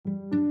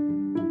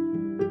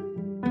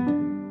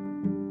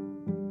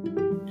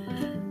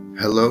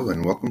Hello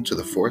and welcome to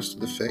the Forest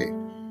of the Fae.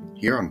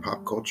 Here on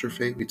Pop Culture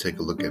Fae, we take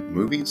a look at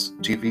movies,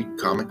 TV,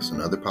 comics,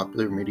 and other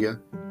popular media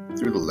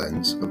through the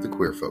lens of the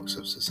queer folks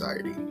of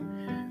society.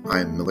 I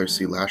am Miller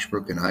C.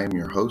 Lashbrook, and I am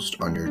your host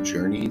on your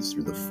journey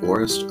through the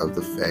Forest of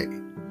the Fae.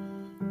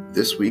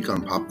 This week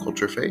on Pop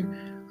Culture Fae,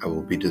 I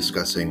will be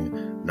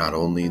discussing not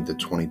only the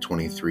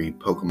 2023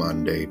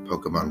 Pokémon Day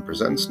Pokémon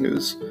Presents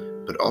news,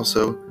 but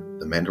also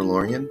The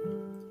Mandalorian,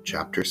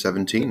 Chapter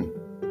 17.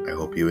 I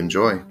hope you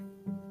enjoy.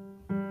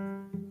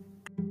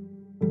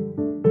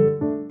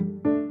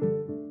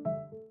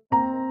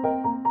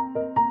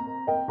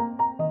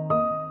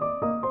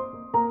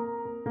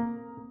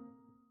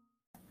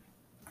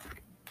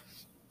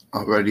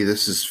 Alrighty,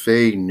 this is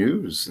Fae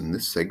News. In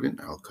this segment,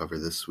 I'll cover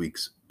this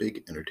week's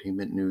big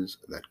entertainment news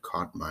that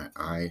caught my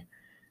eye.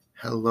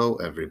 Hello,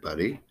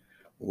 everybody.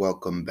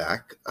 Welcome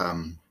back.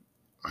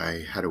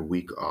 I had a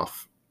week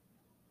off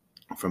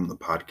from the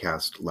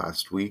podcast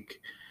last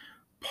week.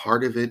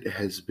 Part of it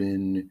has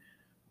been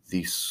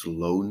the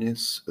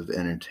slowness of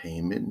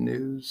entertainment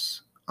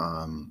news.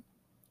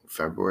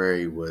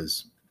 February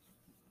was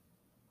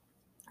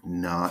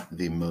not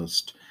the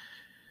most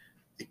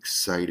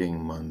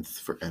exciting month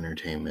for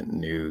entertainment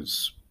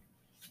news,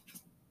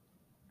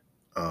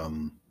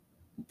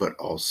 but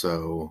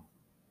also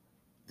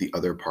the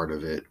other part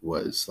of it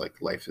was like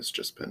life has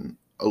just been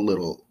a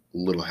little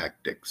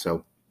hectic.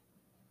 So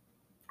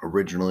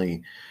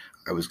originally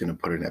I was going to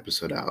put an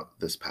episode out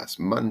this past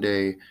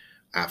Monday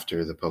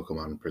after the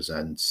Pokémon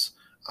Presents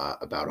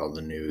about all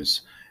the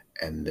news,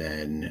 and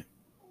then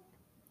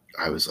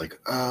I was like,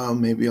 oh,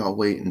 maybe I'll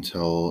wait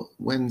until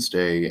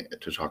Wednesday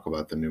to talk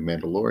about the new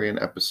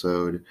Mandalorian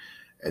episode.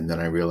 And then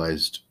I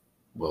realized,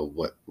 well,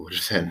 what would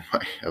then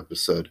my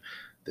episode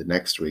the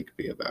next week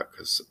be about?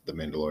 Because the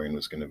Mandalorian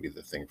was going to be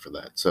the thing for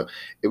that. So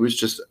it was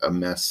just a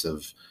mess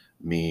of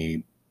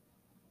me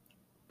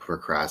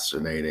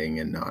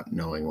procrastinating and not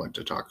knowing what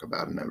to talk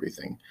about and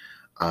everything.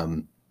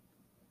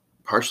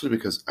 Partially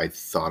because I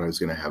thought I was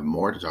going to have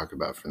more to talk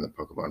about from the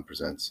Pokémon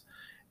Presents,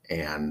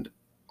 and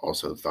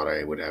also thought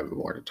I would have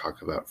more to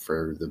talk about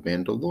for the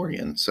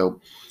Mandalorian. So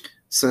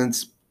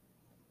since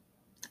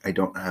I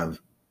don't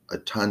have a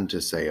ton to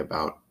say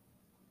about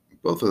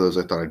both of those,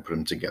 I thought I'd put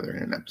them together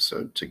in an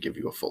episode to give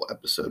you a full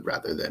episode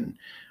rather than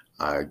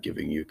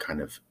giving you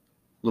kind of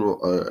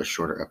a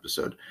shorter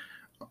episode.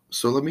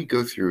 So let me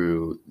go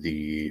through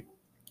the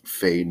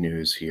Fae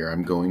news here.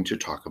 I'm going to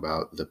talk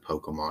about the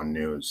Pokemon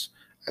news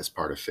as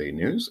part of Fae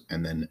news,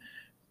 and then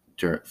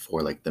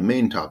for like the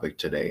main topic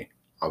today,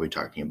 I'll be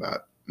talking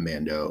about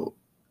Mando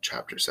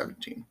Chapter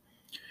 17.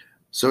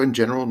 So in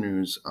general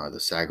news, the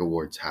SAG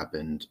Awards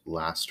happened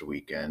last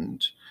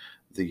weekend.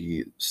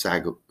 The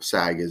SAG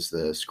is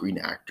the Screen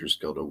Actors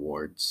Guild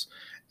Awards,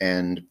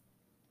 and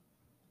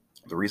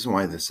the reason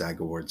why the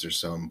SAG Awards are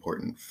so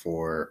important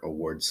for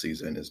award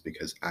season is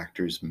because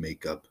actors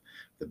make up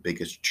the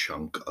biggest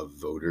chunk of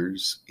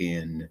voters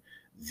in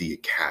the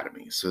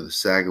Academy. So the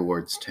SAG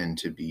Awards tend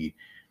to be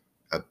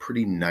a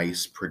pretty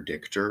nice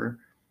predictor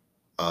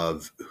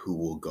of who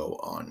will go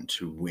on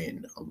to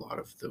win a lot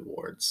of the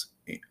awards,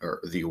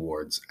 or the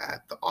awards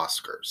at the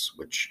Oscars,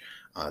 which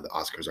the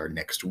Oscars are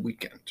next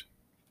weekend.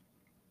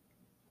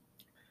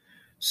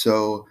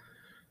 So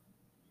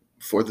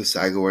for the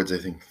SAG Awards, I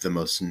think the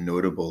most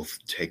notable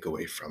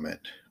takeaway from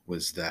it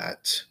was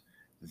that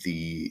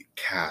the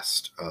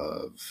cast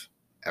of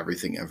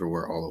Everything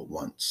Everywhere All at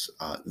Once,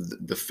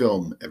 the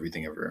film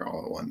Everything Everywhere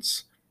All at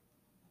Once,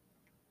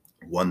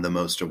 won the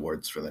most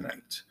awards for the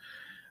night.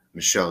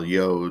 Michelle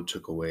Yeoh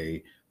took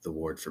away the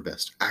award for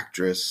Best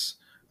Actress.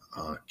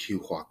 Ke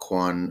Huy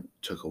Quan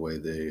took away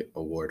the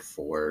award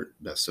for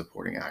Best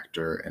Supporting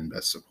Actor, and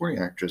Best Supporting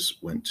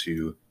Actress went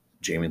to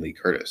Jamie Lee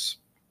Curtis,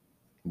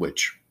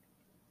 which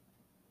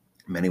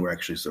many were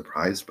actually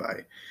surprised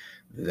by,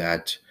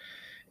 that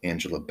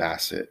Angela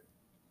Bassett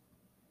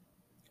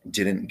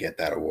didn't get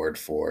that award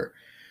for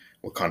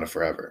Wakanda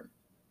Forever.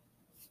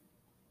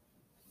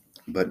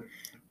 But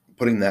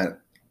putting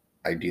that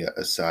idea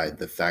aside,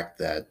 the fact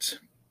that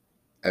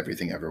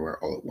Everything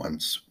Everywhere All at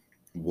Once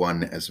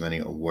won as many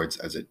awards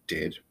as it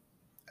did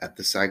at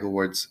the SAG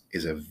Awards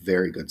is a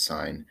very good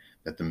sign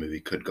that the movie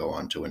could go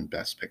on to win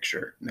Best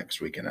Picture next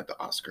weekend at the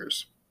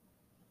Oscars.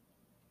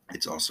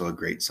 It's also a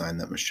great sign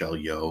that Michelle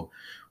Yeoh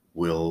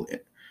will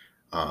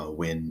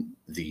win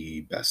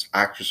the Best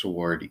Actress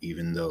award,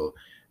 even though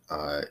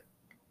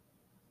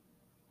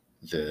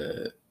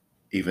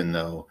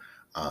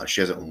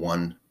she hasn't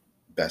won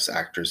Best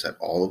Actress at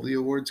all of the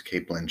awards.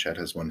 Cate Blanchett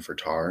has won for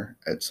Tar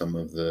at some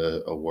of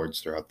the awards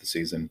throughout the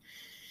season.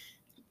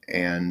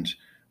 And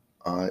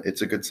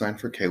it's a good sign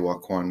for Ke Huy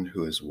Quan,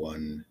 who has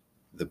won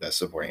the Best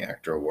Supporting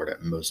Actor award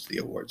at most of the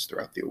awards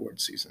throughout the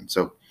award season.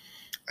 So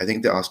I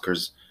think the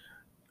Oscars,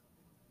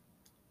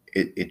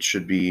 it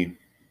should be,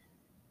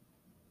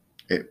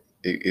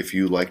 if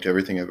you liked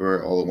Everything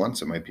Everywhere All at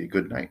Once, it might be a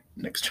good night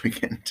next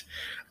weekend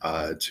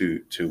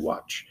to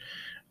watch.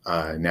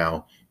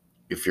 Now,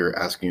 if you're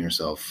asking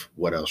yourself,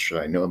 what else should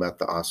I know about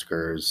the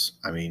Oscars?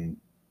 I mean,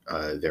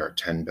 there are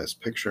 10 Best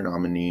Picture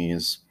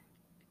nominees.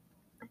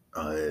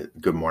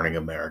 Good Morning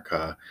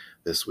America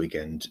this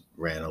weekend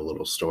ran a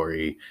little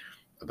story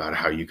about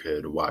how you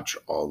could watch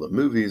all the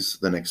movies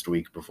the next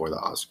week before the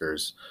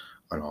Oscars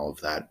and all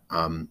of that.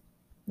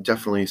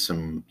 Definitely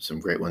some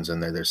great ones in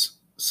there. There's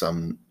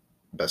some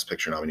Best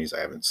Picture nominees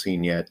I haven't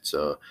seen yet,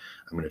 so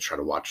I'm going to try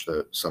to watch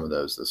some of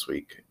those this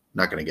week.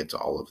 Not going to get to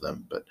all of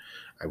them, but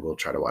I will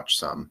try to watch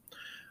some.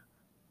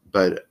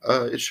 But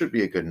it should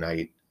be a good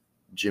night.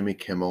 Jimmy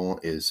Kimmel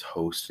is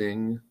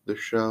hosting the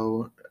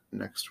show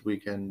next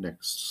weekend,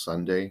 next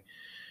Sunday.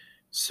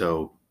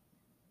 So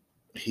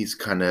he's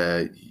kind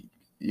of,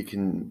 you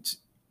can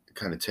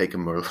kind of take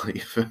him or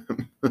leave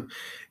him.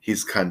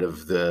 He's kind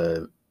of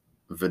the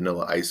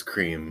vanilla ice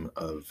cream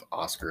of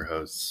Oscar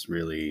hosts,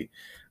 really.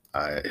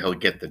 He'll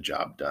get the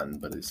job done,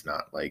 but it's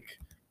not like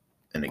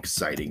an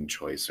exciting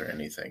choice or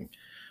anything.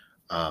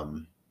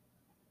 Um,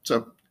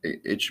 so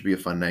it should be a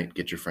fun night.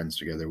 Get your friends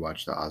together,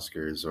 watch the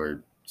Oscars,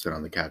 or sit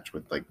on the couch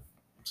with like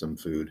some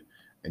food,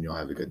 and you'll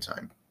have a good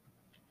time.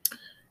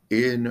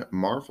 In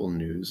Marvel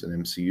news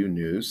and MCU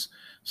news,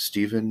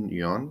 Stephen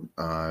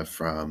Yeun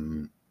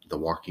from The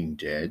Walking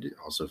Dead,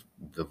 also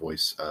the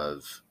voice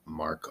of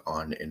Mark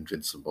on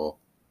Invincible,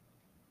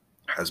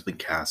 has been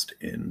cast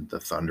in the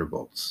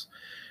Thunderbolts.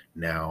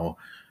 Now,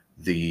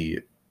 the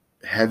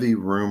heavy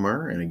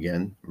rumor, and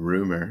again,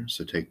 rumor,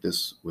 so take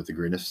this with a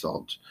grain of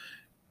salt.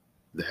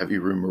 The heavy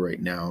rumor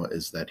right now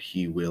is that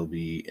he will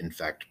be, in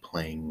fact,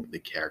 playing the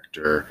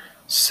character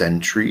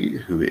Sentry,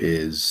 who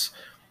is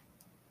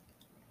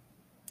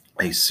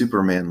a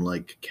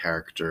Superman-like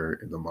character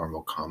in the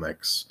Marvel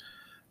comics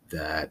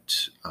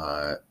that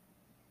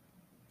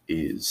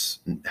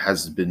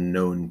has been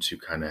known to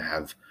kind of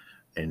have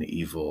an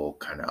evil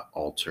kind of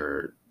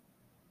alter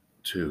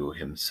to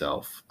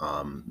himself,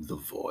 the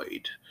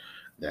Void,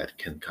 that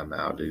can come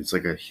out. It's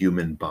like a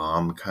human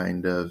bomb,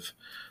 kind of.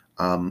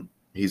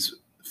 He's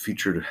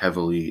featured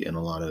heavily in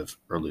a lot of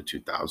early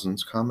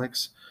 2000s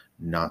comics,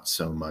 not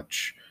so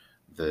much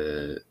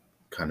the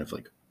kind of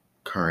like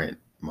current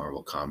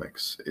Marvel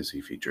comics is he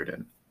featured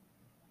in.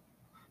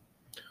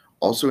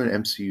 Also in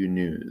MCU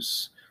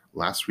news,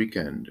 last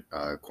weekend,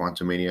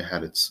 Quantumania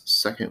had its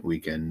second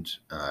weekend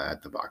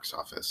at the box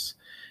office,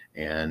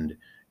 and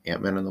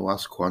Ant-Man and the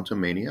Wasp: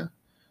 Quantumania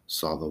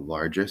saw the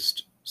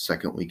largest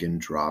second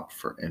weekend drop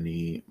for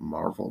any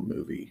Marvel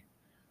movie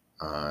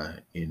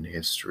in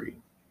history,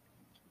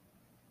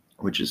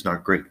 which is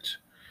not great.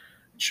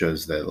 It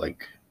shows that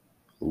like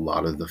a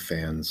lot of the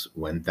fans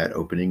went that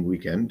opening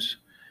weekend,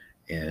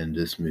 and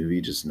this movie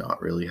does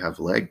not really have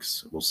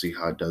legs. We'll see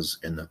how it does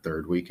in the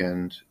third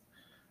weekend,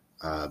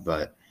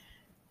 but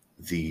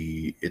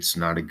it's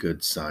not a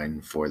good sign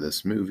for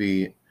this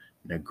movie.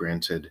 Now,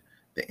 granted,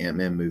 the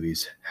Ant-Man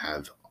movies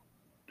have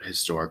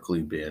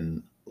historically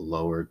been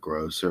lower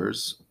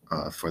grossers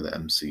for the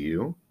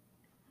MCU,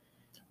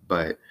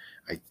 but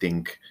I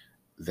think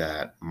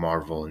that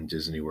Marvel and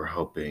Disney were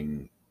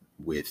hoping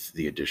with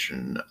the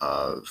addition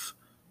of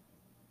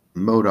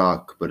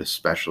MODOK, but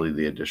especially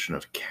the addition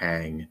of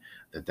Kang,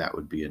 that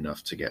would be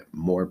enough to get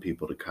more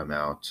people to come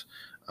out,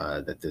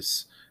 that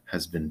this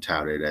has been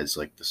touted as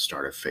like the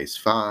start of Phase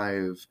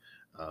 5,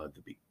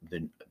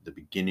 the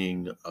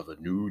beginning of a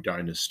new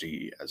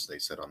dynasty, as they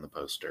said on the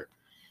poster.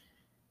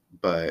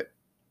 But,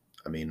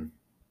 I mean,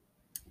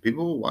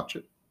 people will watch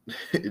it.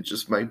 It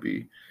just might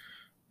be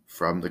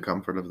from the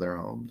comfort of their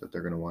home that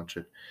they're going to watch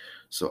it.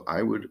 So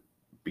I would,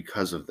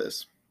 because of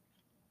this,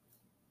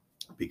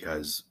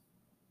 because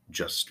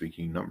just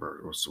speaking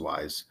numbers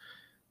wise,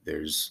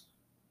 there's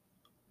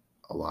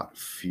a lot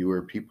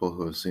fewer people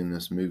who have seen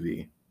this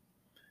movie.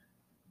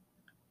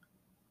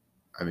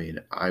 I mean,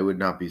 I would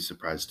not be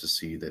surprised to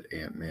see that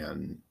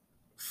Ant-Man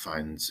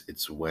finds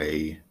its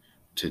way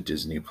to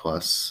Disney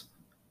Plus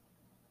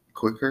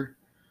quicker.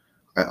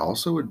 I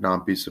also would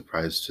not be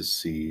surprised to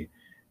see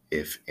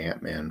if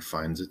Ant-Man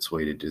finds its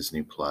way to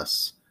Disney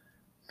Plus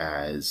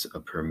as a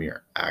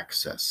Premier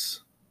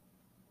Access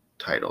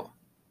title.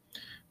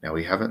 Now,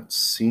 we haven't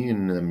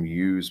seen them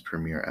use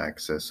Premier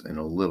Access in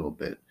a little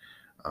bit,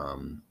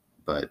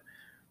 but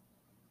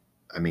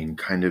I mean,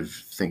 kind of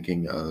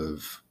thinking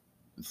of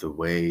the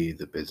way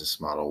the business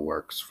model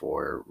works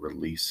for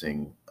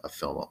releasing a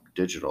film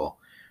digital,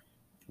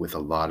 with a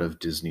lot of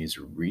Disney's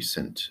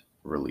recent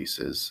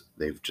releases,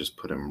 they've just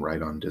put them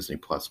right on Disney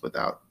Plus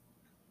without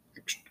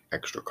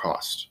extra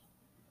cost.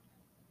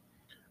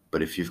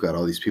 But if you've got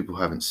all these people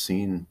who haven't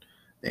seen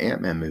the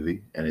Ant-Man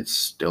movie and it's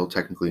still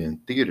technically in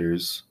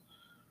theaters,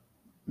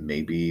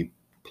 maybe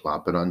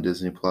plop it on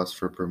Disney Plus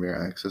for Premier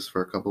Access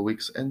for a couple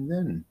weeks and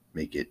then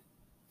make it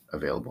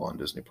available on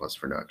Disney Plus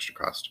for no extra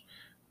cost.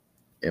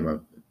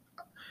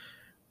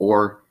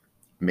 Or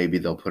maybe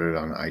they'll put it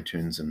on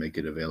iTunes and make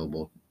it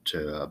available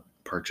to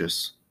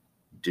purchase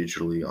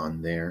digitally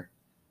on there,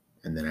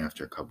 and then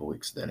after a couple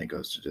weeks, then it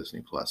goes to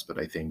Disney Plus. But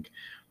I think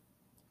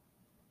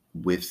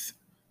with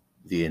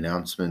the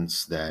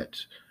announcements that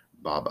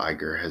Bob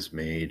Iger has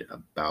made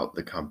about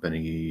the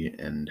company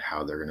and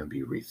how they're going to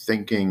be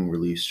rethinking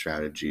release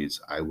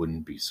strategies, I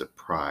wouldn't be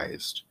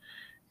surprised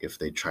if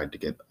they tried to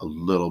get a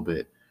little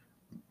bit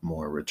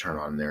more return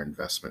on their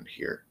investment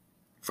here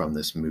from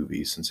this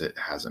movie since it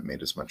hasn't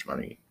made as much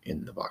money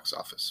in the box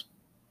office.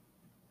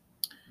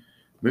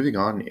 Moving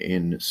on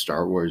in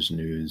Star Wars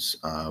news,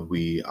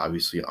 we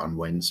obviously on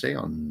Wednesday,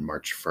 on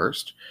March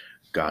 1st,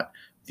 got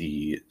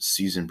the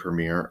season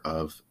premiere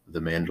of The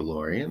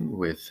Mandalorian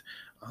with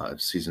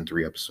season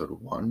 3, episode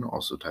 1,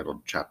 also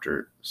titled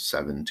Chapter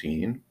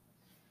 17,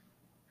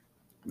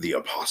 The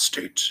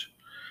Apostate.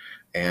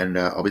 And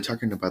I'll be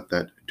talking about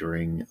that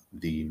during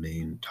the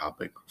main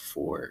topic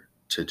for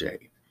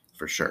today,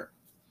 for sure.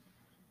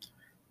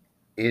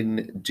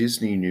 In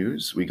Disney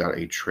news, we got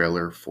a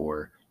trailer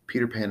for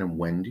Peter Pan and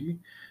Wendy.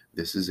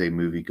 This is a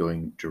movie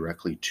going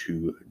directly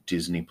to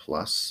Disney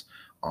Plus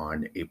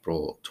on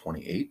April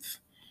 28th.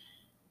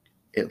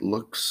 It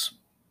looks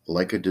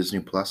like a Disney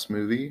Plus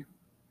movie.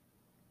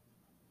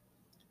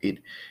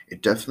 It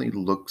definitely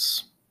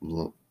looks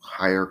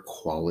higher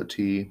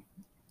quality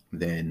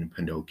than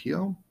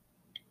Pinocchio,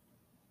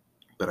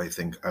 but I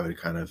think I would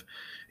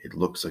it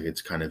looks like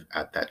it's kind of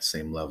at that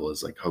same level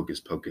as like Hocus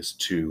Pocus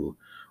 2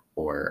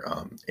 or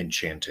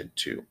Enchanted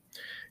 2.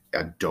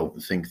 I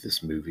don't think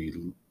this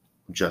movie,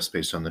 just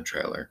based on the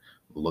trailer,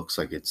 looks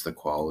like it's the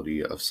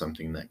quality of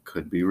something that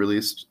could be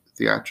released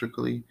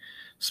theatrically.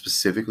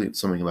 Specifically,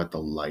 it's something about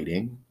the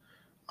lighting.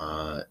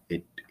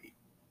 It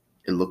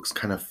looks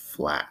kind of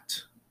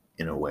flat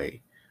in a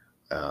way.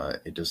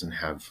 It doesn't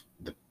have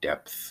the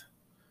depth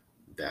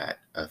that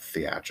a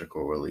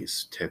theatrical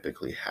release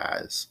typically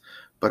has,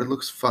 but it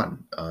looks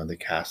fun. The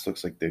cast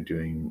looks like they're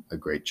doing a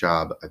great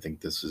job. I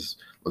think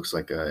looks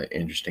like an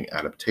interesting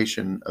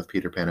adaptation of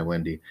Peter Pan and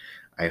Wendy.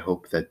 I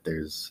hope that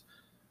there's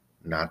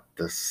not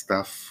the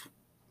stuff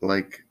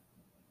like.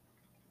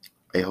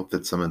 I hope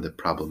that some of the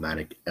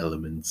problematic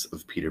elements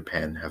of Peter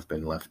Pan have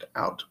been left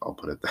out. I'll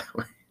put it that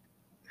way.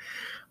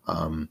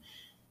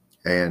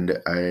 And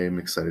I'm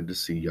excited to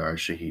see Yara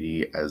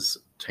Shahidi as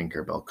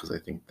Tinkerbell because I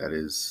think that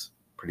is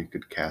pretty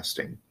good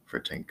casting for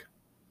Tink.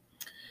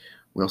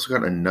 We also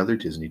got another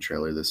Disney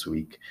trailer this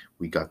week.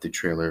 We got the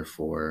trailer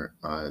for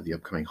the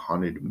upcoming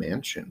Haunted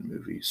Mansion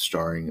movie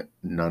starring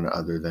none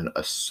other than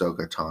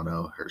Ahsoka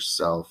Tano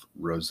herself,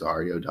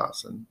 Rosario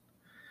Dawson.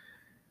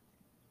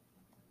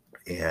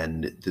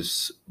 And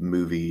this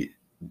movie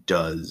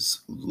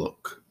does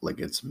look like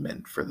it's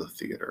meant for the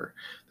theater.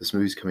 This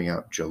movie's coming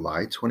out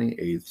July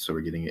 28th, so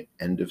we're getting an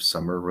end of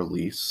summer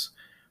release,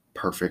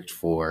 perfect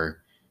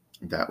for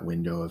that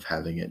window of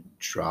having it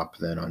drop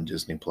then on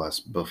Disney Plus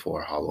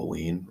before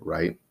Halloween,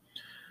 right?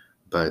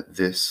 But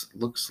this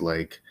looks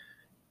like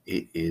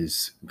it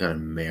is going to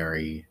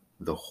marry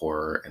the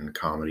horror and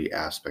comedy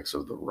aspects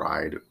of the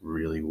ride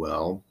really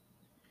well,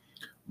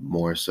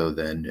 more so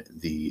than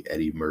the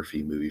Eddie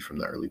Murphy movie from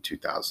the early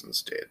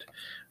 2000s did.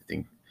 I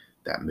think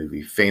that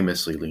movie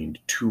famously leaned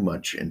too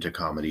much into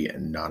comedy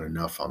and not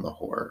enough on the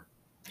horror.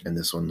 And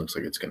this one looks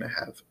like it's going to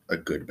have a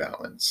good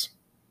balance.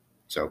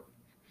 So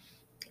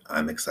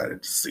I'm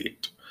excited to see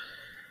it.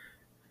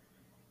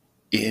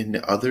 In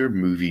other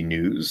movie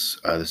news,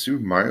 the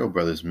Super Mario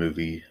Brothers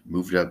movie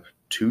moved up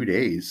 2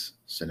 days,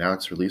 so now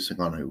it's releasing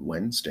on a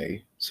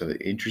Wednesday. So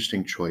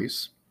interesting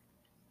choice.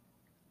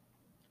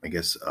 I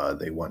guess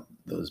they want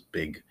those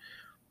big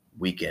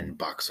weekend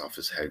box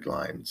office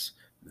headlines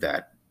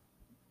that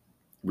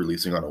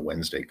releasing on a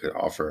Wednesday could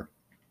offer.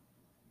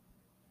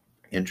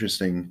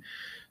 Interesting.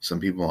 Some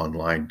people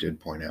online did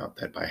point out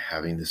that by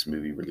having this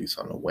movie release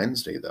on a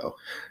Wednesday, though,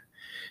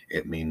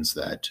 it means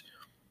that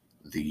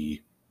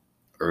the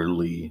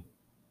early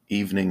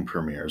evening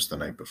premieres the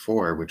night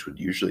before, which would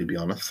usually be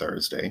on a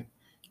Thursday,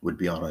 would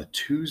be on a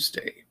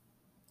Tuesday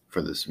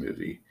for this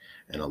movie.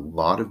 And a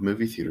lot of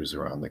movie theaters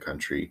around the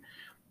country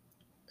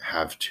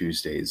have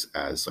Tuesdays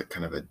as like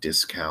kind of a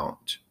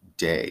discount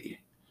day.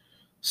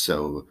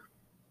 So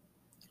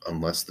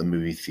unless the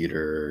movie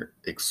theater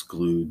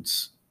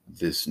excludes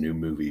this new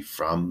movie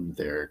from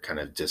their kind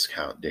of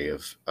discount day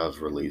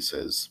of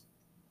releases,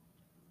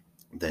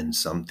 then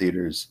some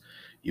theaters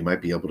you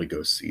might be able to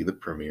go see the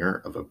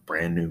premiere of a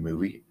brand new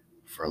movie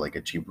for like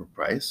a cheaper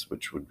price,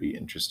 which would be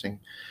interesting.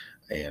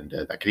 And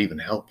that could even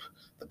help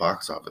the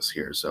box office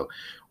here. So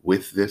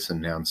with this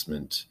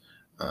announcement,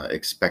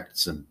 expect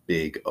some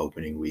big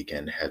opening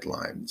weekend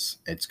headlines.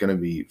 It's going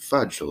to be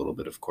fudged a little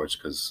bit, of course,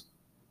 because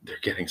they're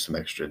getting some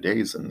extra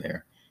days in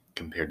there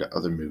compared to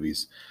other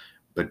movies,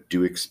 but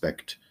do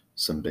expect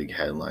some big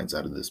headlines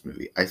out of this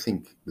movie. I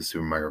think the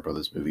Super Mario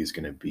Brothers movie is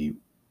going to be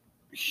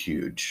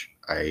huge.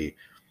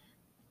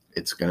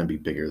 It's going to be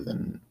bigger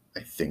than I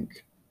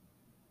think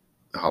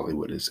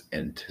Hollywood is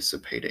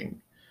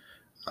anticipating.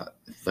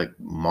 Like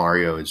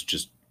Mario is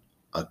just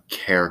a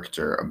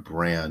character, a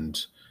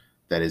brand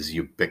that is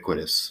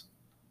ubiquitous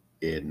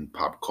in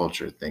pop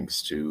culture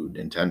thanks to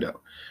Nintendo.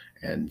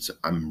 And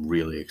I'm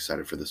really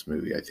excited for this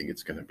movie. I think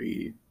it's going to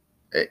be,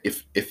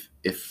 if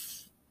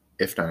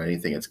not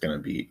anything, it's going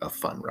to be a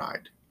fun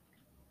ride.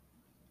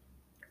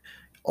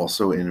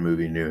 Also in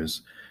movie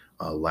news,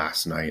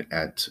 last night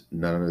at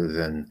none other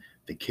than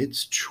the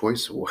Kids'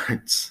 Choice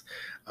Awards,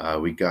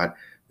 we got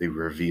the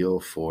reveal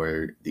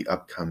for the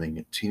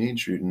upcoming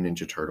Teenage Mutant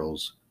Ninja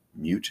Turtles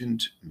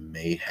Mutant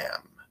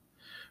Mayhem,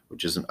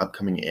 which is an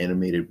upcoming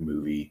animated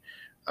movie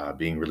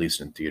being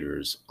released in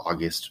theaters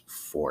August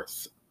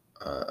 4th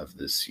of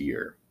this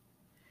year.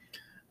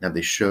 Now,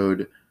 they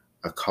showed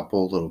a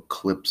couple little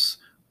clips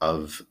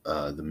of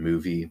the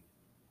movie,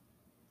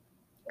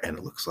 and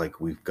it looks like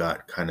we've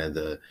got kind of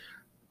the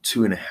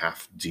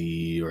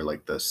 2.5D or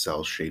like the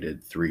cell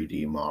shaded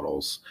 3D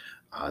models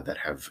that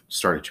have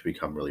started to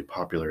become really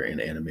popular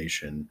in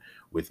animation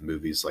with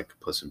movies like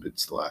Puss in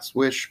Boots: The Last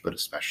Wish, but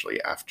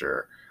especially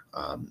after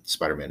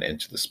Spider-Man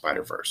Into the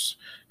Spider-Verse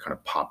kind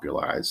of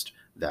popularized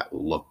that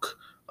look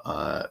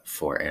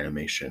for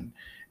animation.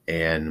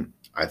 And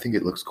I think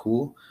it looks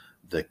cool.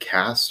 The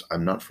cast,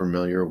 I'm not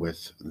familiar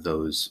with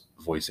those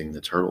voicing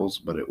the turtles,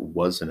 but it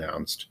was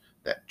announced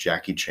that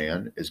Jackie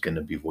Chan is going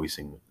to be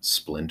voicing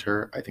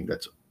Splinter. I think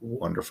that's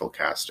wonderful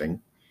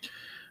casting.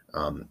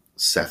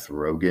 Seth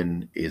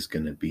Rogen is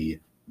going to be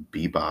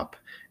Bebop,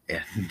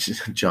 and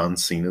John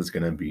Cena is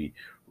going to be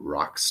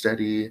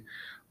Rocksteady.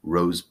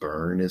 Rose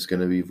Byrne is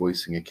going to be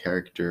voicing a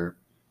character.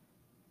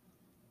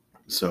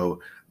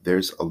 So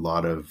there's a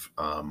lot of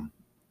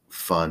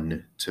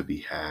fun to be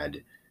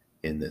had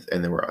in this,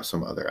 and there were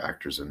some other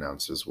actors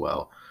announced as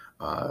well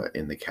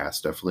in the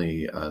cast.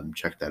 Definitely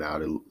check that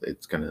out.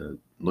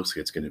 Looks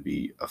like it's gonna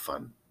be a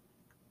fun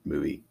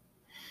movie.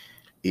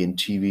 In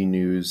TV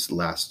news,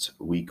 last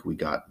week we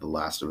got The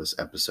Last of Us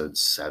episode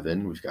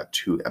 7. We've got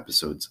 2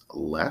 episodes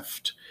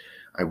left.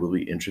 I will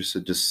be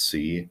interested to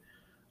see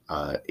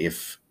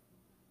if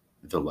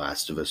The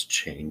Last of Us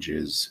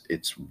changes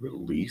its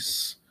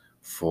release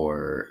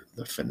for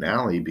the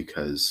finale,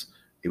 because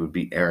it would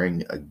be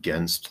airing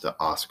against the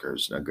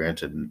Oscars. Now,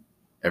 granted,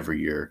 every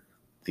year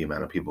the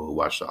amount of people who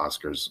watch the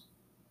Oscars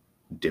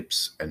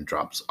dips and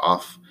drops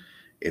off.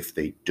 If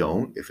they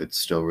don't, if it's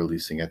still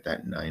releasing at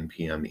that 9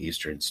 p.m.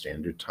 Eastern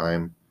Standard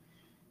Time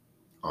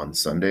on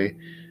Sunday,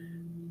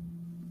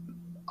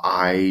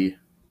 I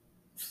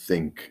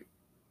think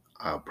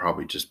I'll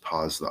probably just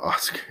pause the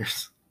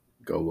Oscars,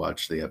 go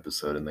watch the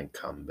episode, and then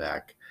come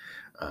back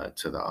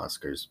to the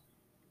Oscars.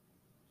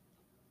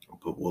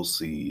 But we'll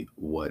see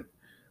what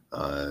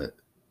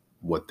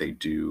they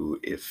do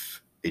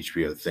if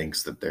HBO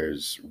thinks that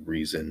there's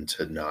reason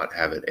to not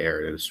have it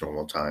aired at its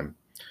normal time.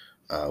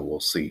 We'll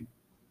see.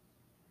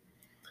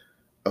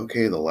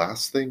 Okay, the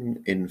last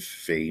thing in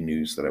Fae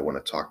news that I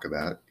want to talk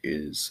about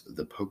is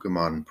the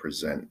Pokémon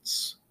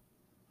Presents.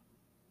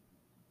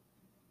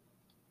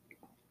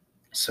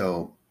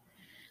 So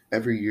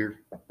every year,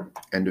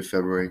 end of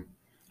February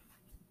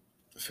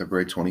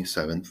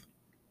 27th,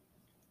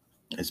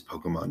 is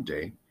Pokemon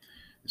Day.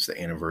 It's the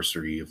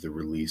anniversary of the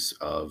release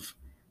of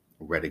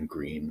Red and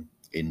Green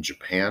in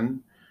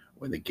Japan,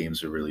 when the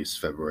games were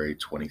released February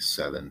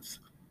 27th,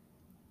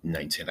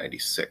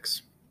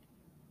 1996.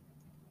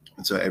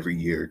 And so every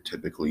year,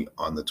 typically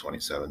on the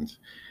 27th,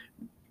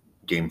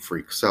 Game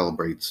Freak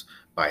celebrates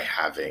by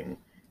having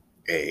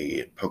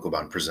a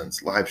Pokemon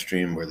Presents live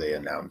stream where they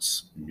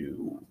announce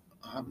new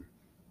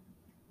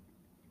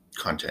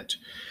content.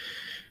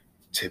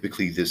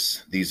 Typically,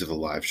 these are the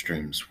live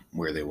streams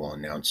where they will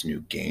announce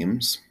new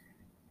games,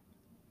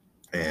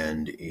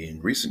 and in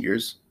recent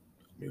years,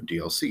 new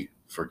DLC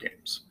for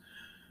games.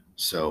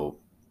 So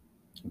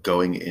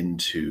going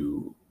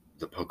into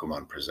the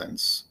Pokemon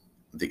Presents,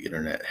 the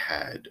internet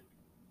had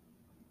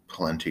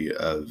plenty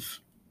of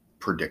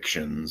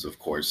predictions, of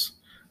course,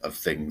 of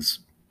things.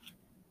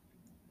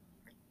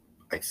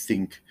 I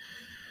think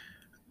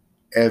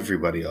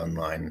everybody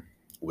online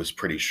was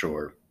pretty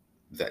sure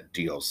that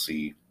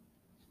DLC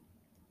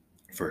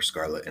for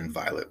Scarlet and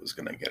Violet was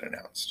going to get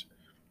announced.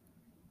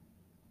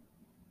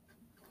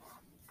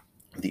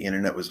 The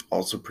internet was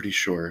also pretty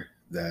sure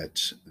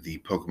that the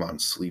Pokemon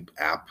Sleep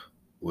app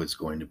was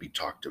going to be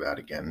talked about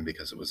again,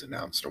 because it was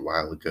announced a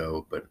while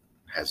ago but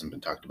hasn't been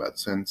talked about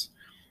since.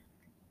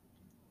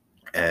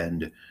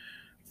 And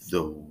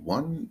the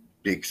one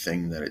big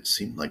thing that it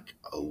seemed like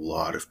a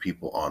lot of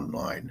people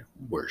online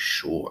were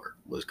sure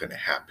was going to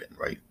happen,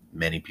 right?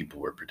 Many people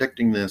were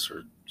predicting this,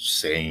 or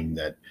saying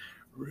that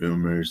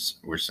rumors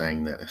were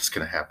saying that it's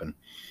going to happen.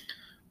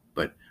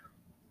 But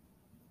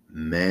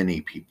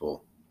many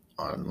people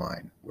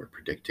online were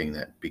predicting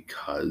that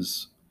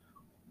because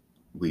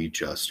we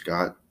just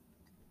got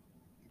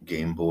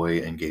Game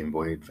Boy and Game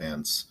Boy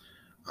Advance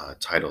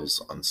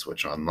titles on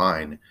Switch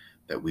Online,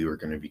 that we were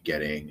going to be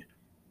getting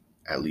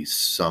at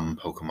least some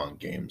Pokemon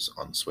games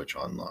on Switch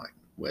Online,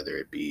 whether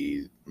it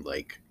be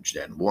like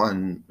Gen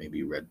 1,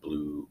 maybe Red,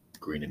 Blue,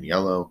 Green, and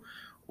Yellow,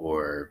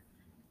 or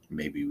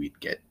maybe we'd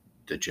get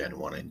the Gen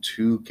 1 and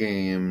 2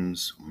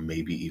 games,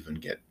 maybe even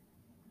get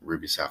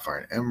Ruby, Sapphire,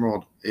 and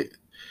Emerald.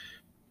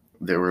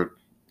 There were,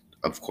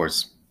 of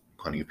course,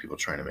 plenty of people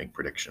trying to make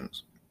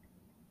predictions,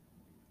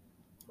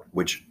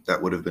 which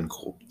that would have been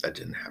cool. That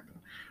didn't happen,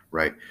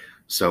 right?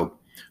 So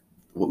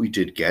what we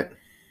did get,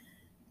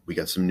 we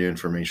got some new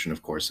information,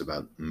 of course,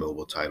 about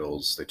mobile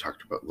titles. They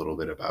talked about a little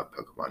bit about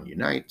Pokemon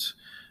Unite,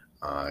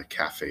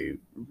 Cafe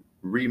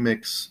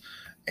Remix,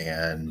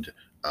 and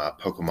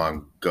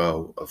Pokemon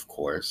Go, of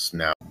course.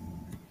 Now,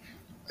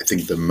 I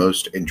think the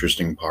most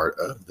interesting part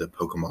of the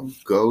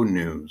Pokemon Go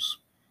news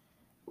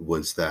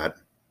was that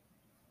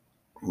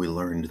we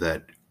learned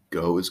that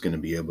Go is going to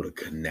be able to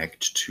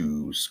connect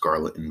to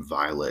Scarlet and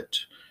Violet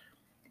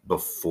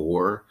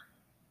before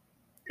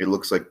it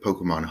looks like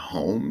Pokemon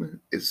Home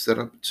is set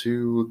up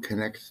to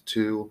connect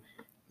to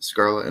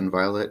Scarlet and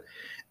Violet.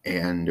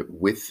 And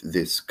with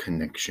this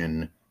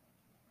connection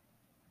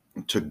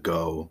to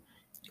Go,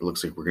 it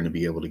looks like we're going to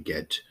be able to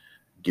get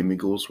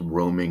Gimmiggle's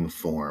roaming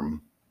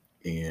form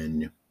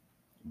in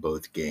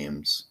both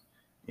games,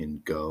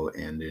 in Go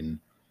and in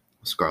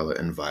Scarlet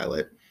and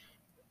Violet.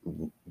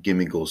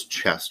 Gimmiggle's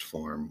chest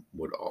form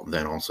would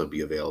then also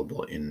be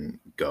available in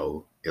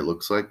Go, it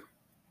looks like.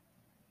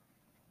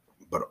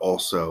 But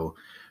also,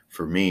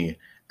 for me,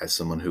 as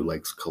someone who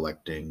likes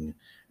collecting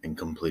and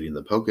completing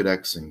the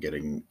Pokedex and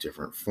getting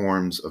different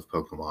forms of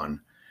Pokemon,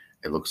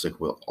 it looks like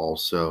we'll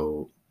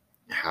also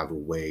have a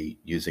way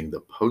using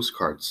the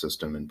postcard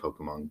system in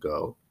Pokemon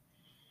Go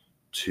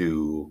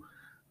to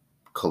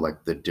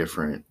collect the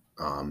different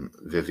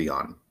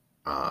Vivillon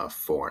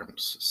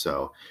forms.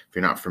 So if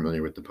you're not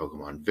familiar with the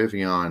Pokemon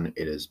Vivillon,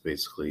 it is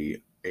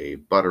basically a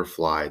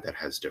butterfly that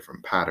has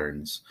different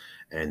patterns.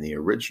 And in the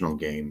original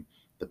game,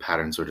 the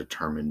patterns are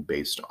determined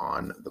based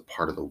on the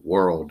part of the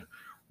world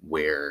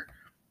where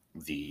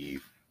the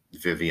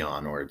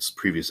Vivillon or its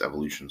previous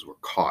evolutions were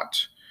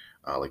caught,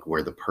 like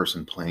where the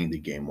person playing the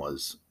game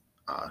was,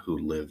 who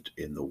lived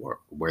in the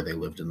world, where they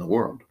lived in the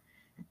world.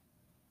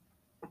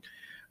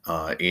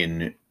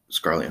 In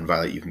Scarlet and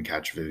Violet, you can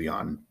catch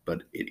Vivillon,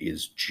 but it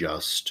is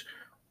just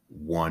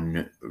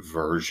one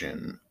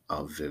version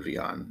of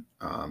Vivillon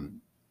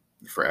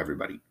for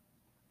everybody.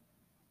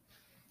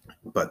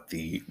 But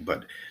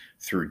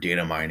through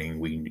data mining,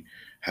 we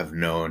have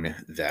known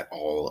that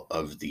all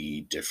of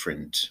the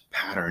different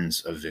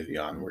patterns of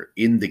Vivillon were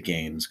in the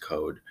game's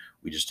code.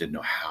 We just didn't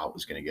know how it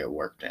was going to get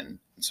worked in.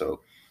 And so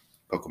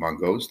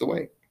Pokemon Go is the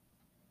way.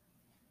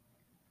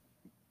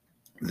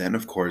 Then,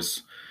 of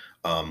course,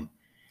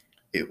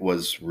 it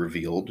was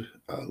revealed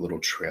a little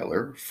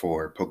trailer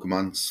for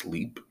Pokemon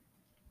Sleep.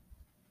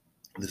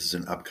 This is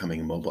an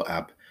upcoming mobile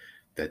app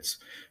that's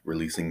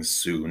releasing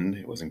soon.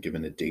 It wasn't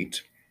given a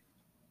date,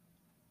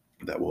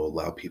 that will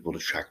allow people to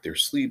track their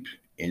sleep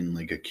in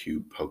like a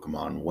cute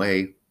Pokemon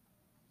way.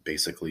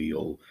 Basically,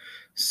 you'll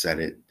set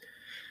it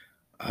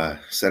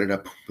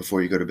up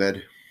before you go to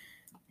bed.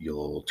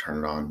 You'll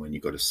turn it on when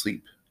you go to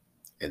sleep,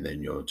 and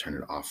then you'll turn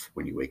it off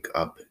when you wake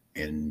up,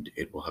 and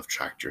it will have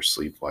tracked your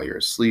sleep while you're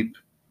asleep.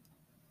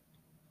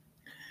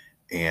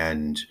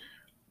 And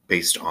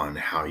based on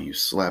how you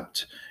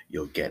slept,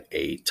 you'll get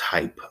a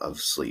type of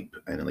sleep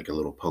and like a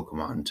little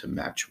Pokemon to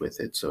match with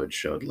it. So it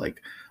showed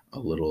like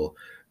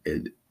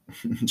it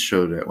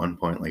showed at one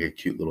point like a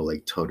cute little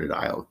like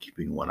Totodile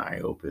keeping one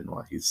eye open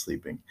while he's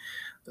sleeping.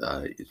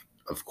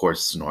 Of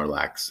course,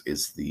 Snorlax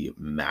is the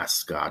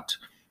mascot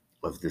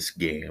of this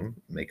game.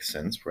 Makes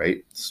sense,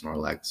 right?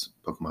 Snorlax,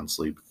 Pokemon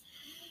Sleep.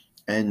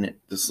 And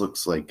this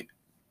looks like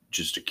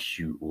just a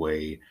cute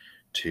way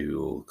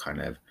to kind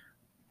of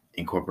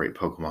incorporate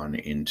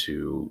Pokemon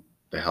into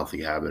the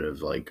healthy habit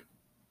of like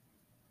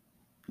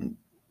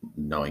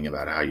knowing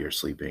about how you're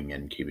sleeping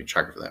and keeping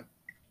track of that.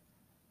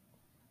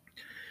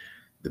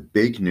 The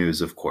big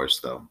news, of course,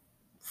 though,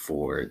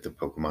 for the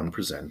Pokemon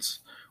Presents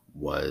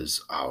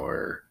was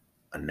our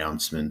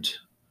announcement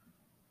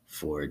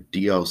for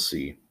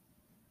DLC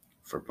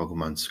for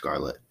Pokemon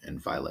Scarlet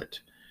and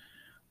Violet.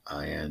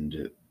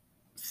 And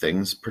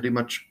things pretty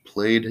much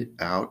played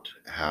out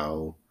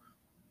how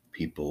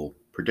people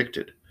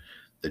predicted.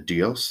 The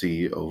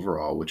DLC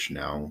overall, which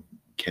now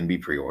can be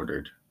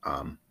pre-ordered,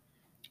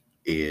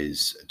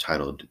 is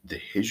titled The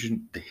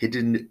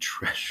Hidden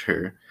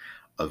Treasure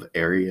of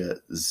Area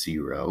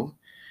Zero.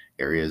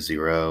 Area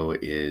Zero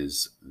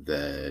is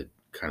the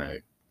kind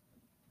of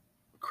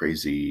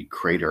crazy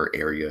crater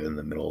area in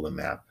the middle of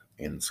the map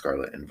in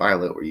Scarlet and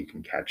Violet where you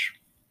can catch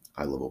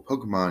high-level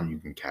Pokemon. You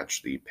can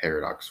catch the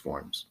Paradox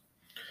forms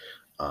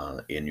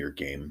in your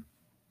game.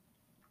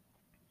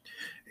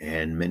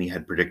 And many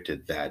had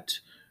predicted that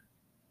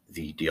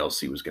the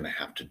DLC was going to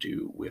have to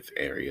do with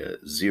Area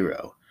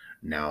Zero.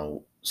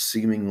 Now,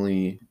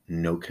 seemingly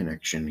no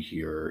connection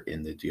here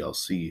in the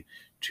DLC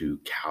to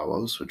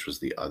Kalos, which was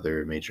the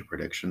other major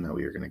prediction, that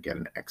we were going to get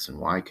an X and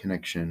Y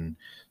connection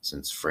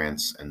since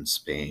France and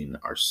Spain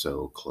are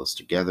so close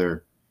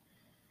together.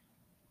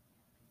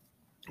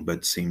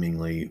 But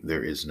seemingly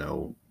there is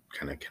no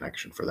kind of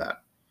connection for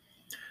that.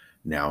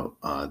 Now,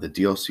 the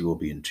DLC will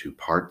be in two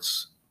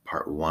parts.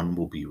 Part 1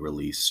 will be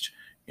released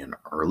in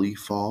early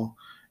fall,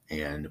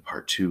 and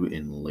part 2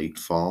 in late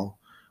fall.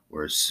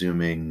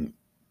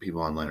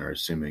 People online are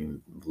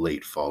assuming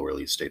late fall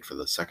release date for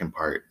the second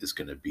part is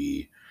going to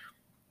be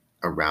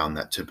around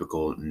that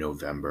typical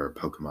November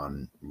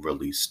Pokemon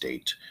release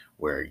date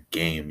where a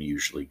game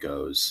usually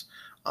goes.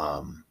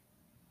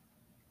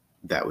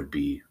 That would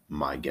be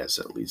my guess,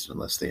 at least,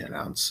 unless they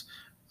announce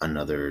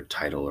another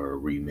title or a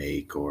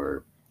remake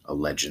or a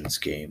Legends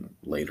game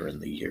later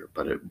in the year.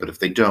 But if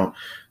they don't,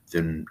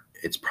 then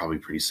it's probably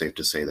pretty safe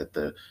to say that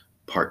the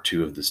part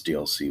 2 of this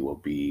DLC will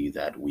be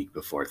that week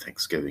before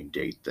Thanksgiving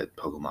date that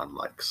Pokemon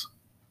likes.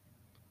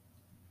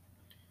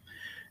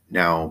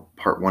 Now,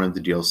 part one of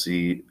the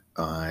DLC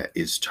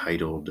is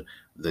titled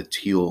The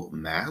Teal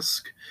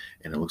Mask,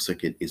 and it looks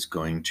like it is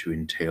going to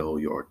entail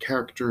your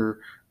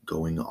character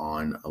going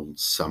on a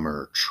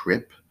summer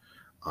trip,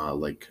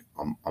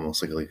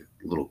 almost like a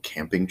little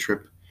camping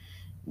trip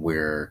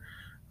where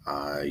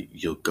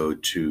you'll go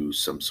to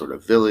some sort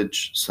of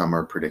village. Some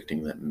are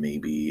predicting that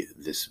maybe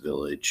this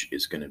village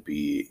is going to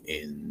be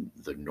in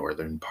the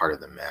northern part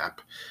of the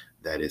map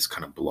that is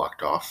kind of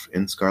blocked off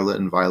in Scarlet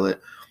and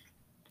Violet,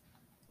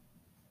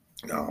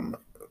 um,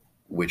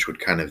 which would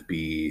kind of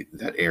be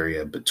that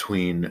area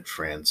between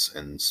France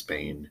and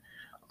Spain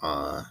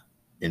uh,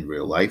 in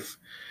real life.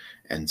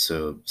 And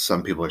so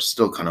some people are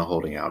still kind of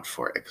holding out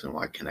for X and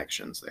Y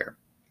connections there.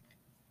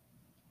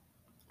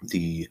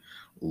 The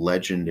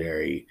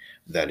legendary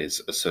that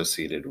is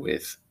associated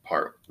with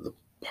part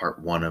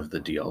one of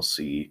the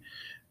DLC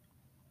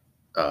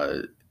uh,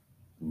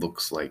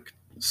 looks like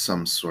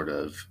some sort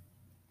of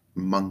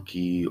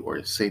monkey or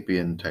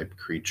sapien type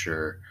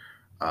creature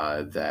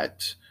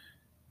that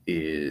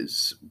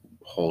is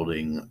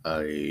holding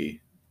a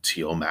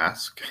teal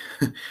mask.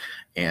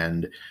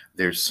 And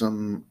there's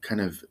some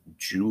kind of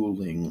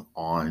jeweling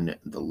on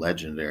the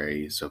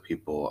legendary, so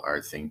people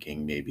are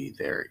thinking maybe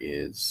there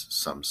is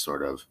some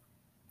sort of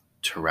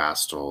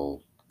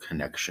terrestrial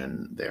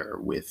connection there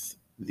with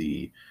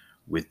the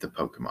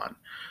Pokemon.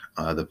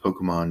 The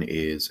Pokemon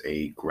is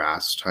a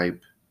grass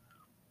type,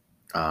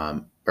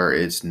 or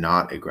is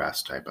not a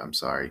grass type. I'm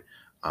sorry,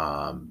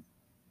 and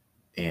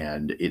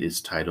it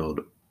is titled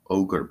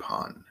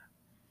Ogerpon.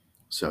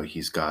 So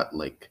he's got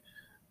like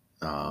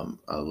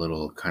a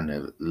little kind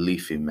of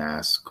leafy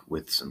mask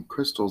with some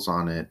crystals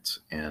on it,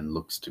 and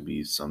looks to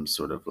be some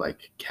sort of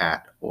like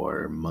cat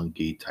or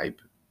monkey type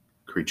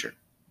creature.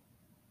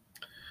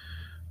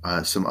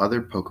 Some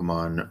other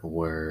Pokemon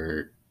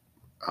were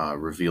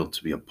revealed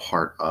to be a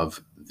part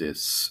of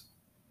this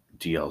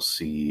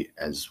DLC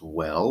as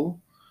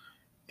well.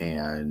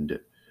 And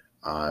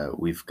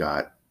we've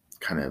got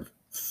kind of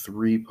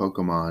three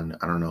Pokemon.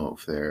 I don't know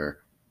if they're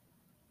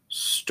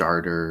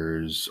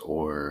starters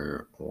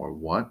or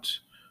what,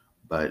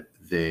 but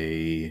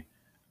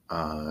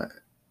uh,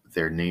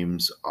 their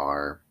names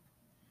are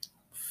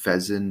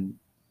Pheasant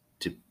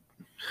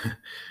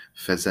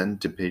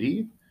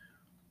Pheasantipiti,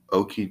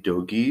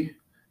 Okidogi,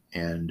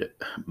 and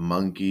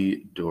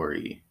Monkey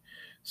Dory.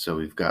 So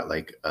we've got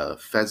like a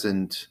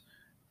pheasant,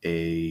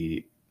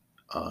 a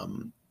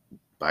um,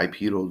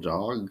 bipedal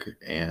dog,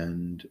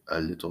 and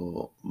a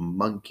little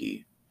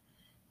monkey.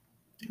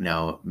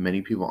 Now,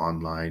 many people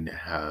online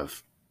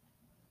have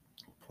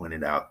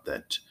pointed out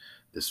that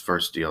this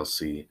first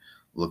DLC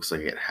looks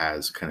like it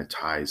has kind of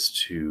ties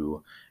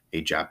to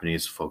a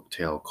Japanese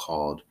folktale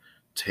called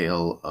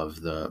Tale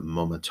of the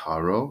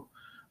Momotaro,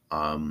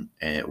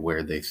 and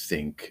where they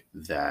think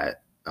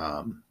that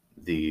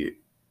the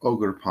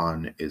Ogre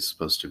is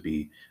supposed to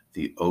be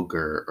the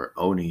ogre or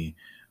oni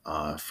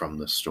from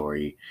the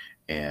story,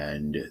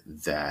 and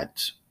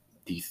that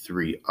the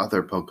three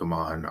other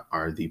Pokemon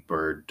are the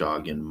bird,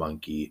 dog, and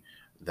monkey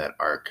that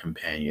are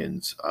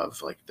companions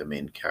of like the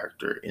main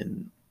character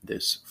in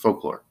this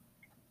folklore.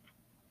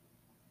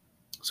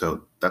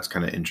 So that's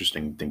kind of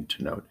interesting thing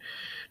to note.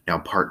 Now,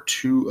 part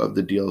two of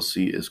the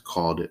DLC is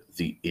called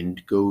the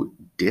Indigo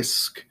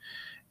Disc,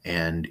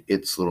 and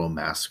its little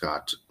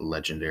mascot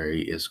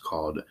legendary is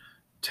called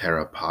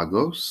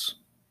Terrapagos,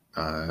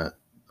 uh,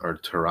 or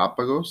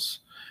Terrapagos,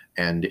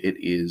 and it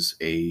is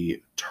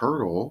a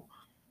turtle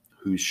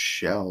whose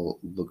shell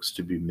looks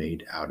to be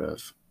made out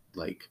of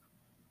like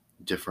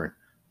different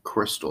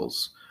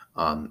crystals.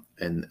 And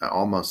it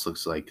almost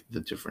looks like the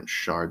different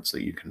shards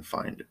that you can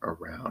find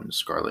around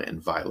Scarlet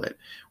and Violet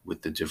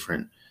with the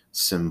different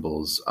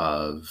symbols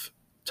of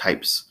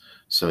types.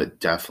 So it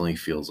definitely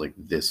feels like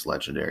this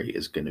legendary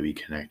is going to be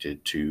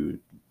connected to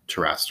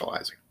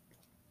terrestrializing.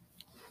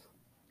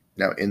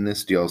 Now, in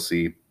this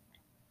DLC,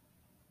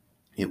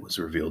 it was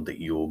revealed that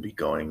you will be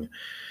going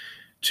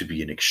to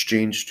be an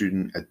exchange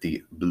student at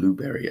the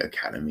Blueberry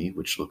Academy,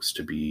 which looks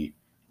to be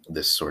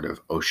this sort of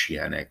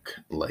oceanic,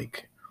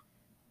 like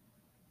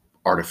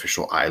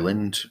artificial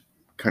island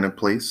kind of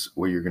place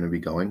where you're going to be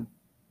going.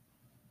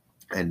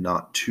 And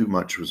not too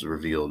much was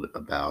revealed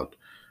about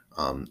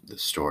the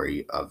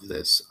story of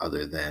this,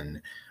 other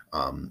than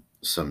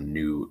some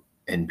new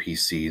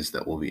NPCs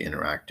that we'll be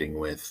interacting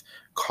with,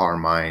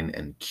 Carmine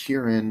and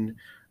Kieran,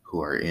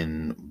 who are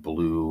in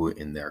blue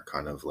in their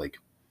kind of like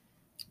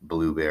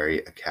Blueberry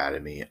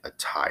Academy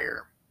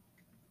attire.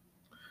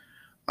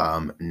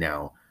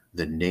 Now,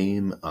 the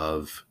name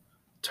of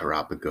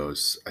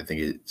Terrapagos, I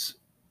think it's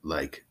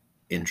like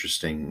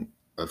interesting.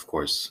 Of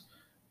course,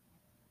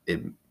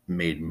 it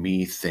made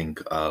me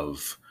think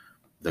of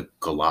the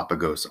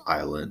Galapagos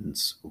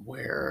Islands,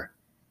 where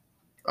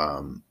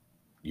um,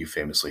 you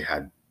famously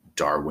had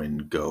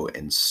Darwin go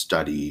and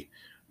study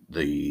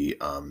the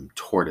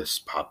tortoise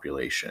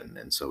population.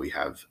 And so we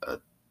have a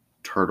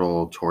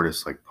turtle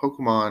tortoise like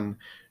Pokemon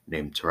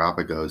named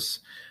Terrapagos.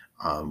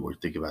 We're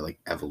thinking about like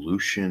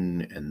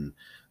evolution and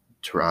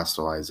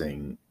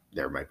terrestrializing.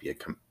 There might be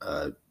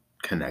a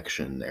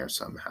connection there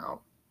somehow.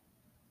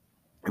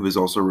 It was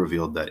also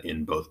revealed that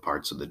in both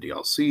parts of the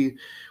DLC,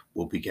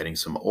 we'll be getting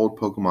some old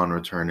Pokemon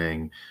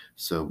returning.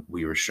 So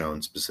we were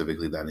shown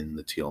specifically that in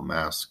the Teal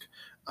Mask,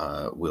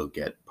 we'll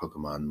get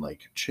Pokemon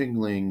like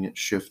Chingling,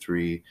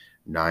 Shiftry,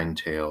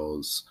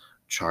 Ninetales,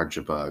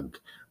 Charjabug,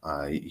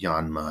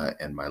 Yanma,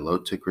 and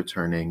Milotic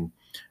returning.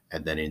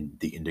 And then in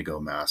the Indigo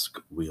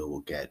Mask, we'll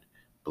get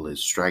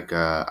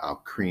Blizzstrika,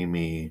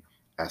 Alcremie,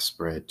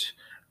 Esprit,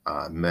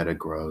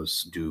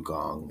 Metagross,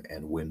 Dugong,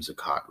 and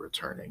Whimsicott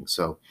returning.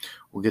 So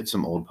we'll get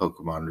some old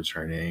Pokemon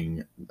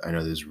returning. I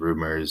know there's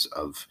rumors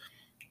of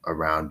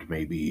around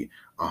maybe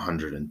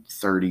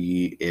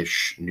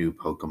 130-ish new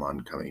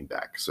Pokemon coming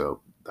back. So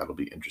that'll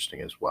be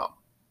interesting as well.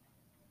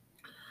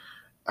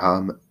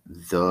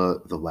 The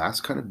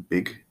last kind of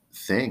big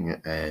thing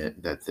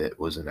that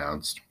was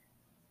announced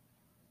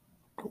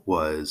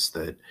was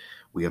that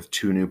we have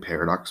two new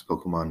Paradox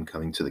Pokemon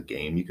coming to the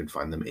game. You can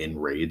find them in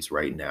raids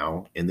right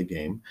now in the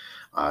game.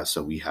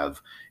 So we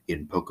have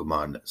in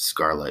Pokemon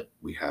Scarlet,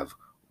 we have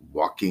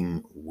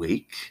Walking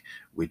Wake,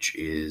 which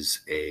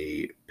is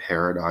a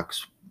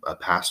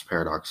past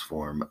Paradox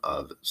form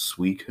of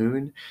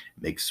Suicune.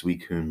 Makes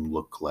Suicune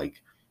look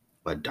like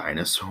a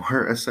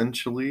dinosaur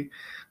essentially,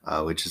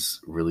 which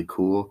is really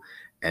cool.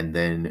 And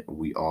then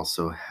we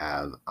also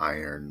have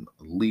Iron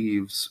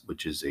Leaves,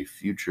 which is a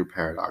future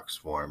Paradox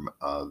form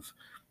of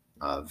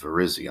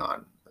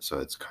Virizion. So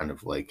it's kind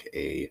of like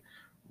a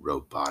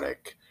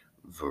robotic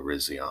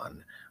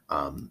Virizion,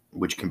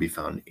 which can be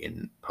found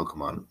in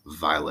Pokemon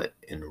Violet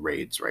in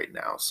raids right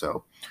now.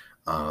 So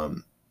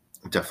um,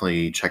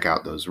 definitely check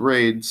out those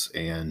raids,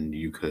 and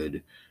you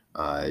could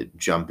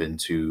jump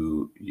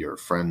into your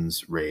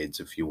friends' raids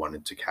if you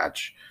wanted to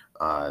catch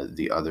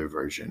the other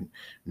version.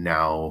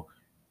 Now,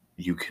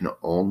 you can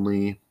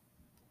only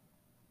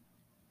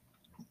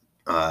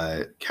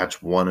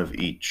catch one of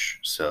each,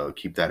 so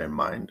keep that in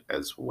mind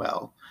as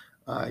well.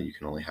 You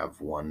can only have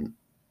one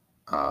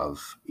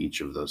of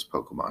each of those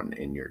Pokemon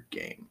in your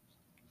game.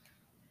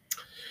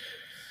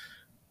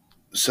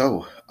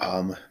 So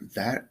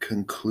that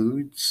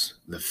concludes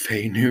the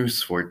Fey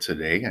news for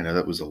today. I know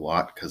that was a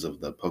lot because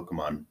of the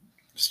Pokemon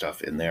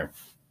stuff in there.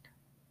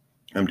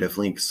 I'm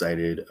definitely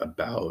excited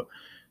about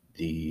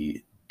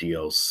the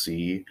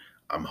DLC.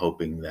 I'm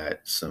hoping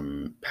that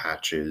some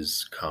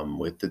patches come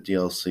with the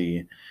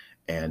DLC.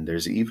 And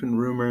there's even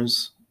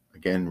rumors,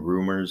 again,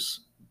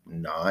 rumors,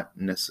 not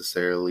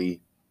necessarily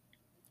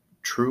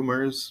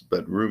trumors,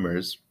 but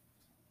rumors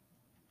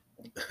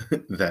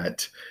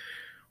that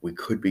we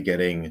could be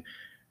getting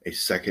a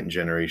second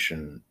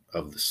generation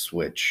of the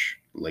Switch,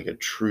 like a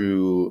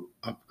true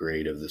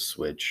upgrade of the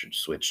Switch,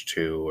 Switch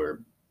 2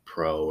 or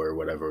Pro or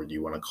whatever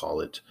you want to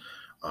call it,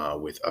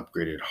 with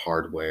upgraded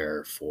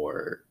hardware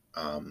for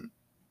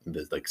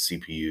the like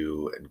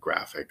CPU and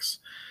graphics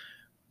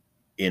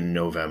in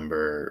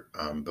November,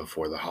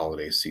 before the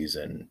holiday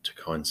season to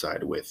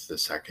coincide with the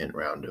second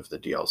round of the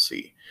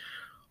DLC.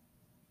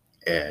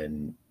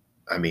 And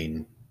I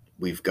mean,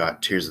 we've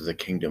got Tears of the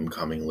Kingdom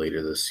coming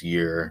later this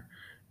year,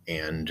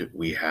 and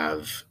we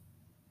have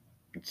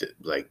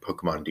like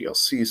Pokemon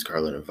DLC,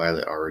 Scarlet and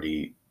Violet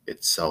already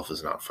itself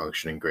is not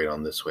functioning great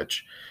on the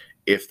Switch.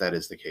 If that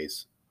is the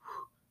case,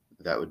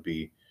 that would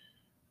be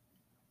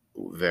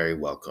very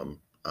welcome,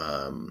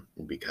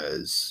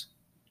 because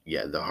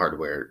yeah, the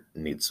hardware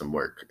needs some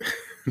work.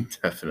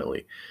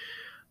 Definitely.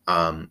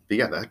 But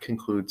yeah, that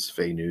concludes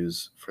Fey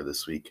News for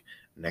this week.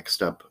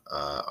 Next up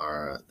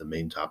are the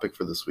main topic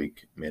for this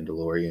week,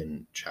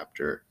 Mandalorian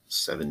Chapter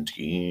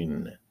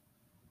 17.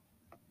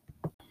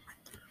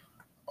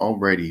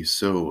 Alrighty,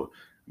 so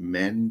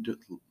Mando,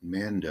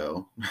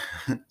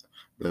 blah,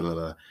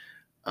 blah,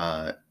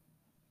 blah.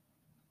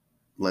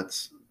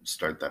 Let's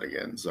start that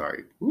again.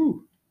 Sorry.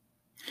 Woo.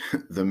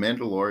 The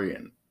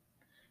Mandalorian,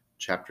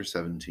 Chapter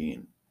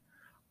 17.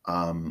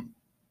 Um,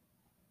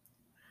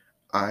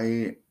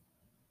 I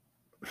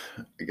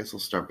guess I'll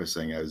start by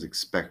saying I was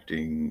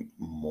expecting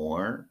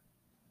more.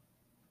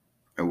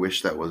 I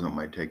wish that wasn't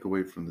my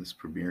takeaway from this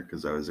premiere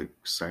because I was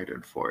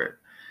excited for it.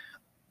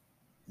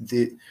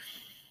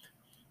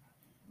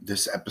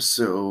 This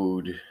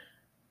episode,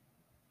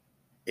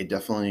 it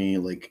definitely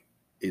like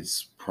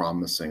is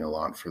promising a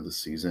lot for the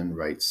season,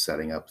 right?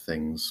 Setting up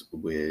things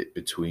with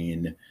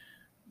between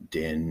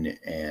Din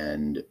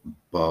and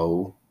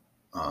Bo,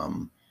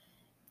 um,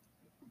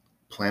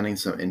 planting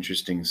some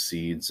interesting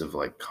seeds of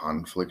like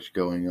conflict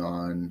going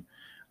on,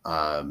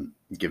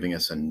 giving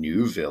us a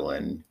new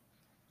villain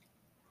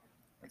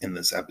in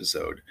this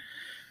episode.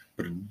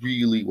 But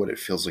really, what it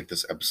feels like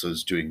this episode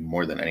is doing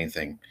more than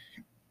anything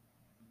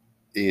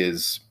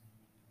is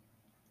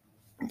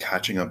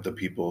catching up to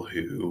people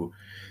who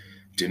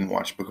didn't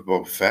watch Book of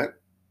Boba Fett.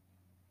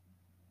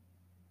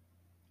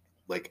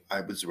 Like,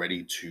 I was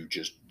ready to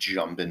just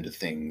jump into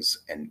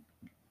things and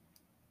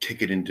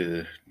kick it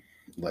into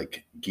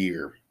like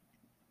gear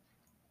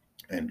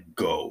and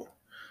go.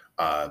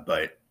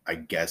 But I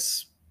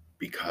guess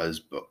because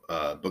Book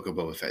of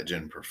Boba Fett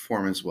didn't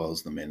perform as well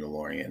as The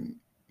Mandalorian,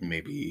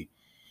 maybe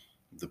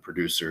the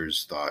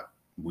producers thought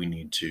we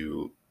need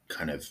to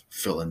kind of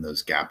fill in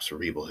those gaps for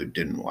people who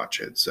didn't watch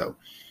it. So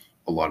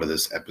a lot of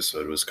this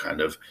episode was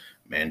kind of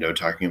Mando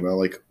talking about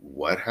like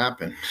what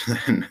happened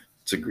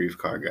to Grief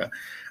Karga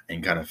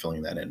and kind of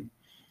filling that in.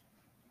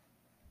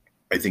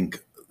 I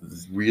think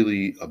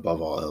really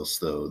above all else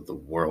though, the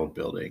world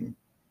building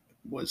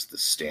was the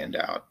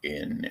standout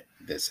in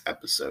this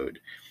episode.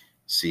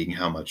 Seeing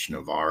how much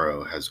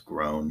Navarro has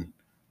grown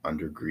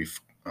under Grief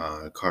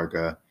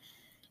Karga,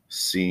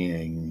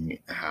 seeing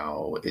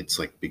how it's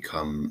like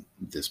become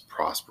this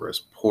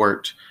prosperous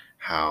port,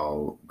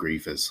 how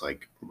Grief is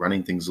like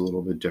running things a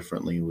little bit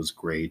differently was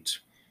great.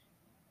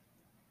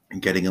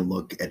 And getting a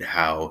look at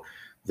how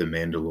the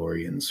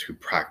Mandalorians who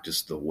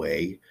practice the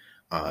way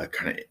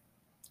kind of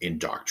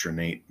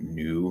indoctrinate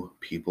new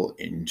people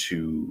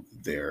into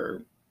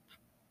their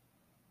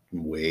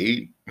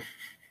way,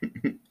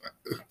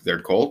 their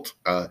cult,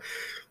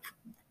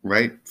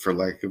 right? For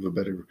lack of a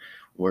better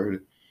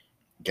word,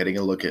 getting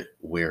a look at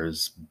where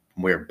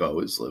Bo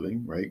is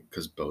living, right?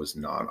 Because Bo is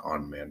not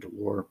on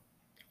Mandalore.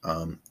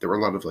 There were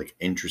a lot of like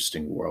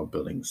interesting world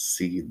building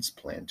seeds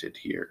planted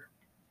here.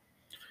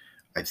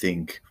 I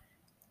think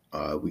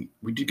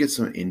we did get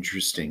some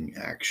interesting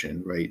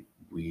action, right?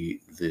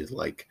 The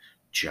like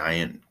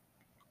giant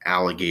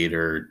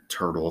alligator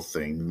turtle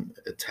thing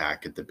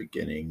attack at the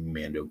beginning.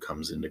 Mando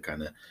comes in to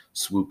kind of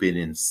swoop in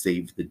and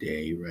save the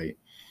day, right?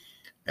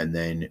 And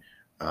then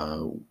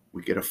uh,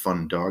 we get a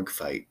fun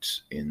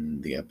dogfight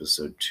in the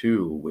episode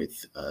 2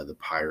 with the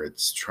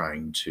pirates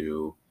trying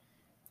to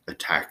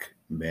attack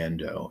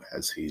Mando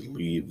as he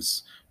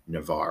leaves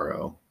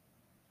Navarro.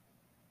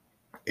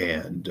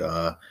 And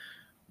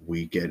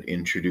we get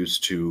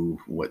introduced to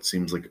what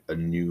seems like a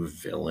new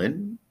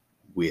villain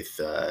with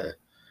uh,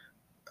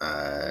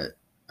 uh,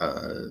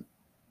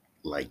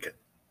 like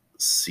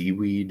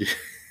seaweed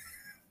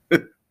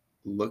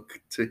look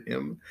to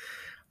him.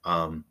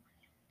 Um,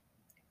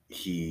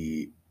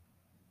 he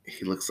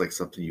he looks like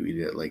something you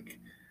eat at like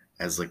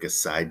as like a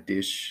side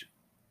dish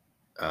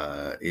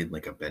in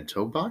like a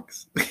bento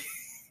box.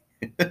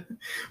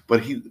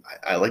 But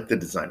I like the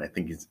design. I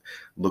think he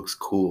looks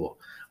cool.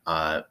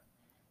 Uh,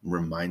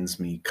 Reminds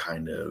me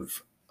kind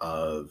of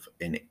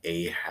an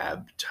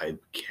Ahab type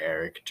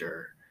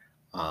character,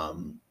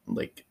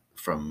 like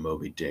from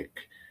Moby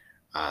Dick.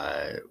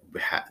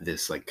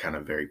 This like kind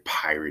of very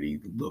piratey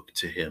look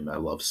to him. I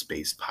love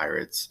space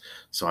pirates,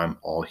 so I'm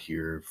all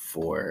here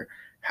for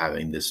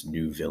having this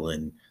new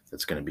villain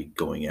that's going to be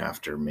going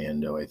after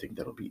Mando. I think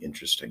that'll be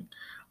interesting.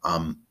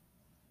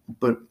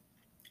 But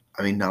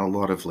I mean, not a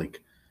lot of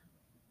like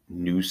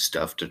new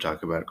stuff to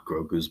talk about.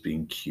 Grogu's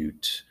being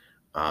cute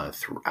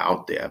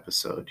throughout the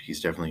episode.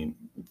 He's definitely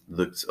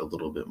looks a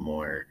little bit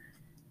more.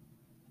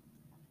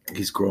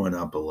 He's growing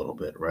up a little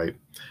bit, right?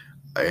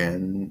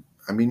 And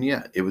I mean,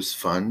 yeah, it was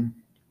fun.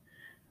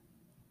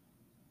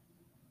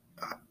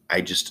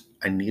 I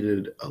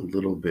needed a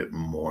little bit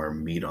more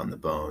meat on the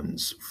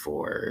bones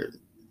for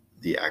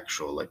the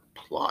actual like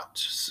plot,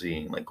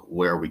 seeing like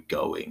where are we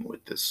going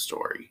with this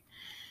story,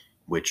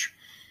 which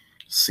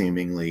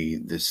seemingly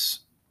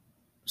this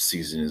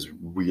season is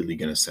really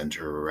going to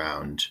center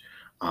around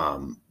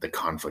the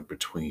conflict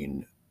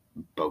between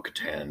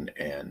Bo-Katan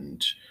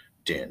and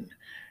Din,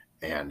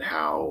 and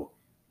how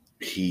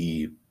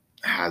he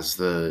has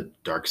the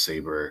dark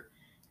saber.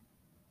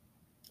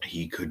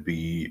 He could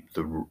be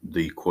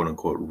the quote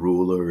unquote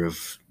ruler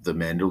of the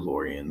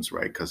Mandalorians,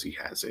 right? Because he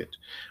has it,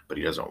 but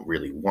he doesn't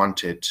really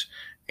want it.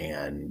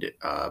 And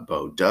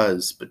Bo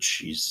does, but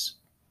she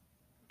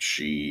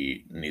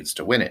needs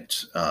to win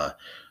it.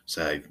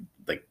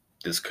 Like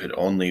this could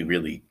only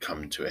really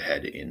come to a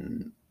head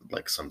in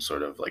like some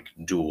sort of like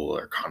duel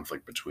or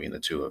conflict between the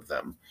two of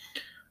them.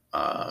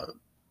 Uh,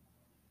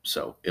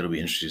 so it'll be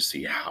interesting to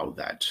see how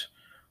that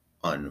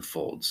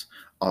unfolds.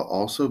 I'll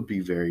also be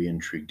very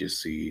intrigued to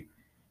see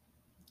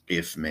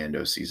if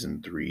Mando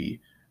season 3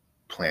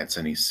 plants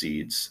any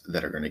seeds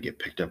that are going to get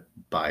picked up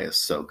by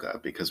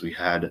Ahsoka, because we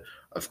had,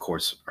 of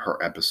course,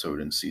 her episode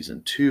in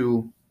season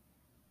 2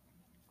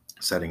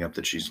 setting up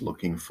that she's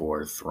looking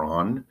for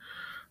Thrawn,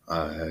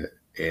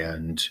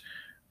 and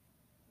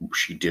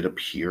she did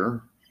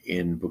appear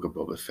in Book of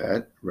Boba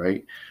Fett,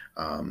 right?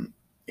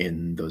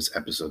 In those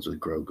episodes with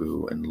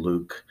Grogu and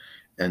Luke.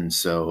 And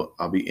so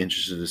I'll be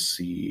interested to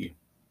see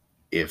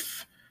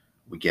if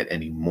we get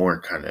any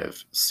more kind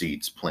of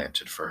seeds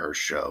planted for her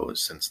show,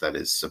 since that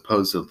is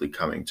supposedly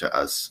coming to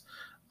us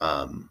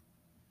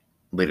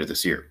later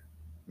this year.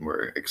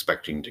 We're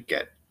expecting to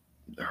get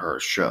her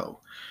show.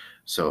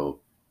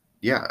 So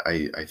yeah,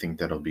 I think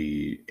that'll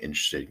be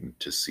interesting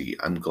to see.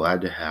 I'm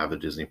glad to have a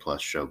Disney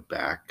Plus show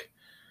back.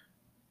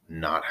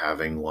 Not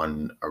having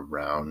one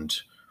around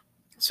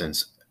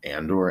since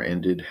Andor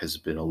ended has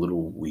been a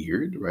little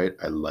weird, right?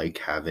 I like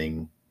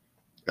having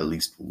at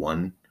least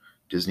one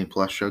Disney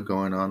Plus show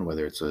going on,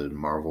 whether it's a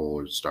Marvel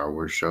or Star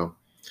Wars show.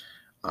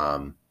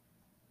 Um,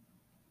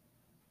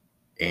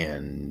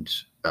 and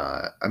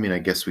I mean, I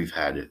guess we've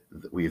had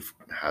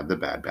the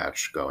Bad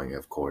Batch going,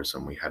 of course,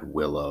 and we had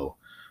Willow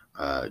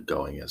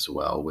going as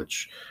well,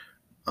 which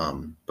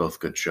both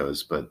good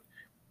shows, but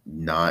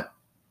not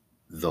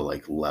the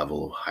like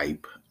level of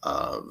hype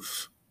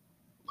of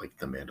like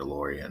the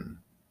Mandalorian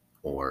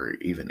or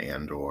even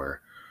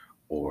Andor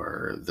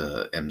or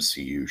the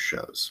MCU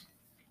shows.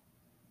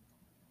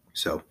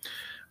 So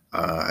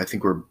I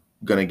think we're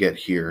gonna get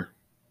here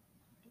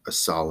a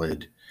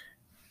solid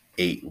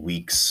 8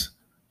 weeks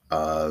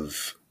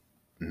of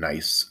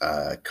nice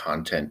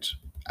content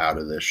out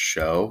of this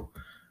show.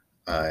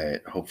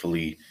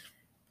 Hopefully,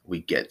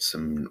 we get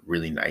some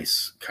really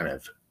nice kind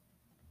of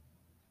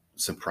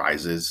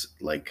surprises,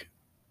 like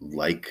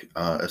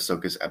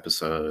Ahsoka's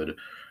episode,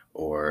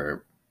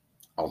 or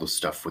all the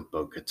stuff with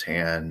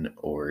Bo-Katan,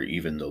 or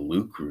even the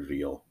Luke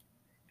reveal,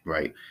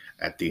 right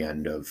at the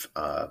end of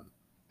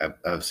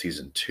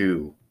season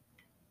 2,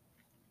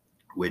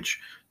 which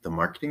the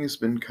marketing has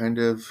been kind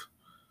of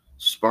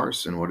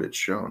sparse in what it's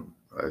shown.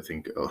 I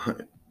think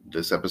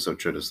this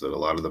episode showed us that a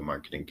lot of the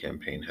marketing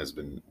campaign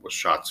was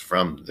shots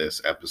from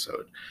this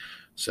episode.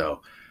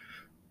 So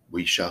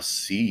we shall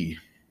see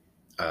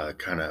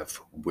kind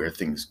of where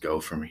things go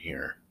from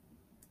here.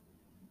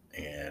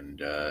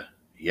 And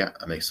yeah,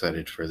 I'm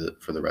excited for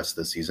the rest of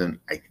the season.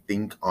 I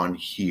think on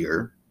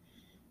here,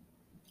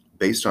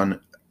 based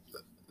on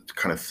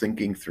kind of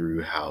thinking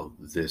through how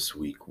this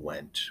week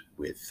went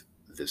with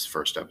this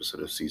first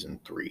episode of season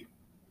 3,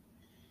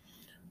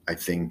 I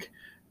think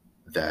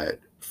that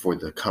for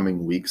the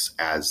coming weeks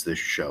as this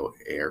show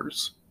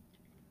airs,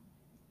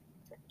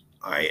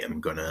 I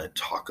am going to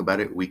talk about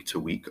it week to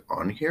week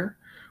on here,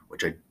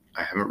 which I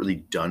haven't really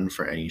done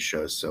for any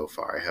shows so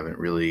far. I haven't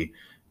really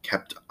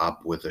kept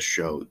up with a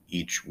show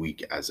each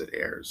week as it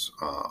airs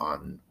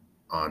on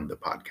the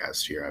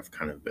podcast here. I've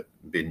kind of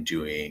been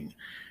doing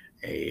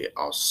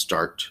I'll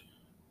start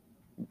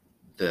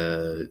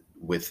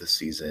with the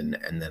season,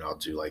 and then I'll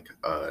do like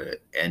a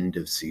end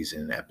of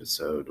season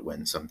episode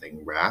when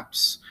something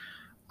wraps.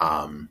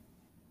 But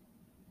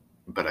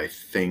I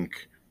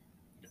think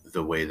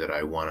the way that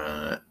I want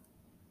to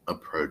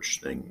approach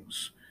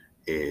things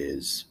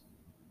is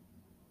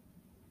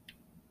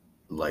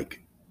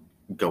like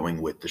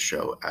going with the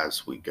show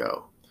as we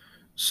go.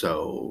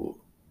 So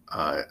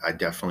I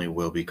definitely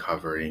will be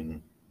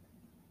covering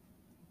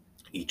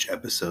each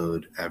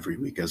episode every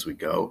week as we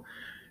go.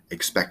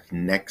 Expect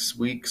next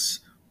week's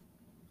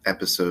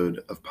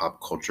episode of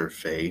Pop Culture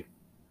Faye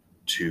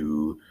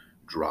to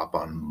drop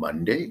on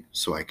Monday,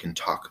 so I can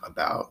talk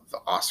about the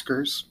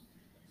Oscars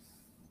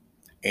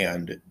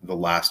and the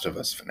Last of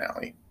Us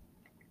finale.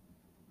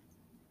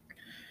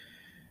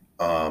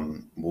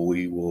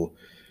 We will.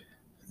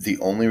 The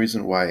only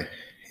reason why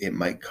it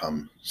might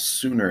come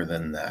sooner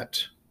than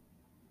that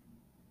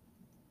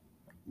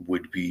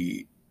would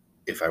be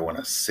if I want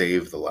to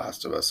save The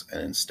Last of Us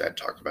and instead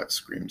talk about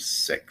Scream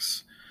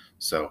 6.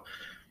 So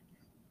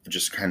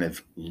just kind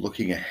of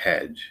looking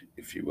ahead,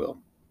 if you will,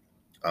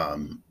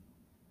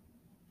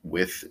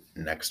 with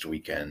next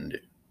weekend,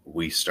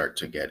 we start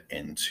to get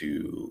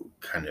into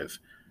kind of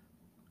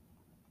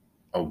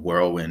a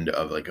whirlwind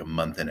of like a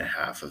month and a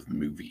half of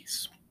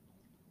movies.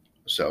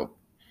 So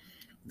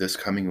this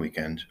coming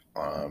weekend,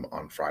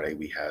 on Friday,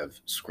 we have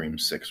Scream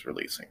 6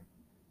 releasing.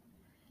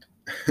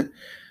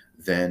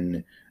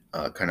 Then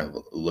kind of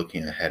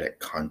looking ahead at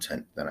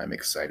content that I'm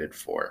excited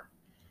for.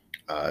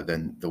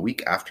 Then the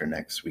week after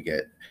next, we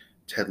get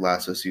Ted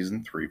Lasso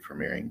Season 3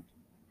 premiering.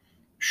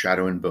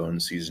 Shadow and Bone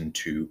Season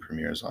 2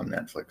 premieres on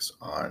Netflix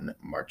on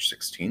March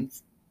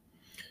 16th.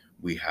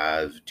 We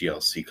have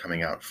DLC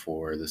coming out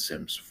for The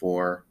Sims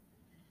 4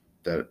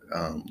 that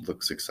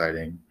looks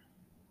exciting,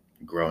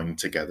 Growing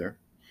Together.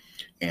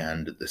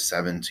 And the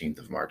 17th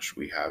of March,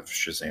 we have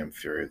Shazam!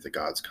 Fury of the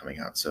Gods coming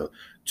out. So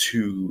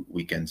 2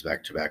 weekends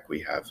back to back, we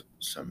have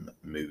some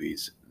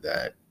movies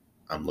that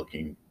I'm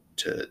looking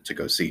to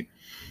go see.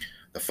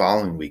 The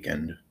following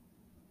weekend,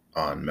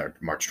 on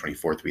March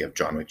 24th, we have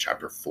John Wick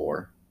Chapter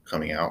 4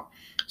 coming out.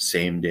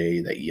 Same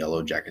day that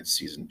Yellow Jackets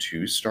Season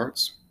 2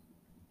 starts.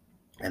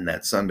 And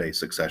that Sunday,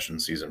 Succession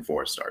Season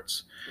 4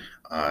 starts.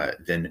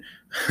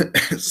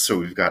 So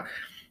we've got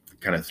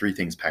kind of 3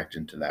 things packed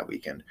into that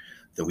weekend.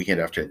 The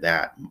weekend after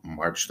that,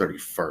 March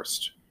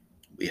 31st,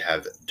 we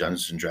have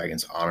Dungeons &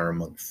 Dragons Honor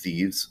Among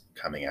Thieves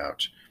coming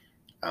out.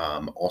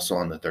 Also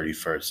on the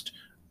 31st,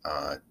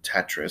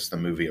 Tetris, the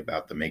movie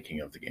about the making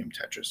of the game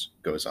Tetris,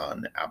 goes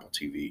on Apple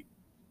TV.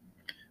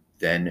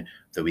 Then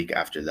the week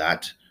after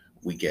that,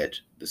 we get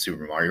the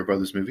Super Mario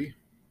Brothers movie.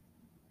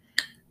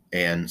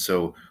 And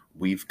so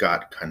we've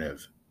got kind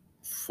of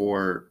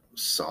 4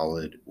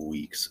 solid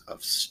weeks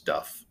of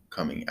stuff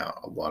coming out,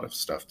 a lot of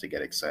stuff to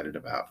get excited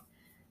about.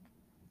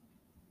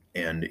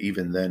 And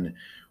even then,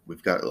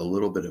 we've got a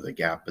little bit of a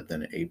gap, but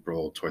then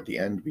April, toward the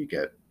end,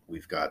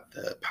 we've got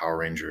the Power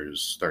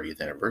Rangers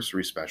 30th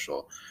anniversary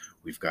special.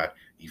 We've got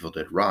Evil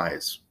Dead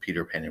Rise,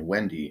 Peter Pan and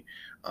Wendy,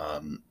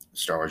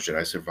 Star Wars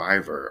Jedi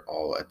Survivor,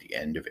 all at the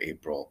end of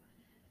April.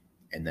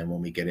 And then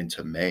when we get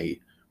into May,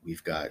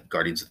 we've got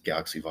Guardians of the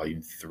Galaxy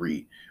Volume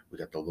 3. We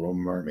got The Little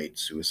Mermaid,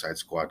 Suicide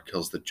Squad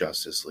Kills the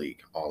Justice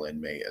League, all in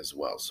May as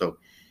well. So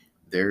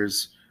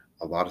there's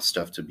a lot of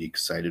stuff to be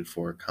excited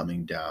for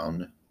coming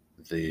down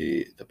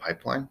the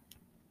pipeline.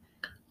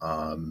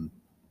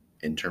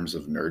 in terms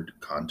of nerd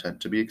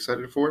content to be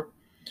excited for.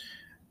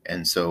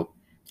 And so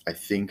I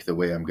think the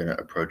way I'm going to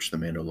approach The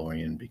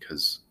Mandalorian,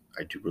 because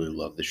I do really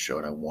love this show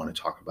and I want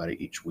to talk about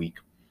it each week,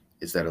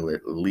 is that a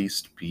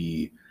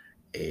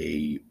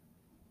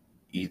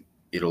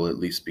it'll at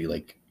least be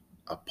like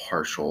a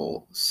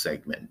partial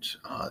segment.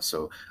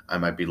 So I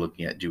might be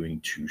looking at doing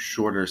 2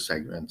 shorter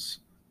segments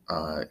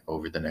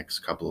over the next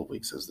couple of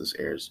weeks as this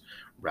airs,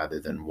 rather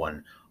than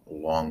one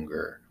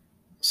longer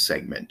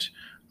segment,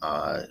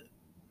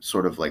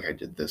 sort of like I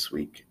did this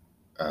week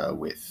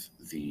with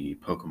the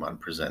Pokemon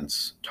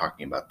Presents,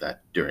 talking about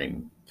that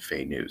during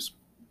Faye News.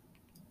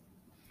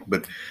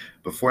 But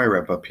before I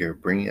wrap up here,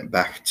 bringing it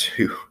back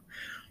to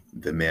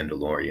The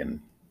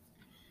Mandalorian,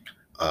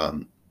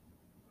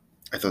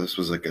 I thought this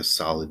was like a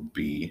solid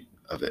B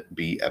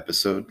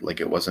episode. Like,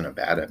 it wasn't a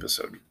bad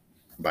episode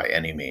by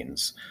any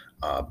means,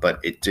 but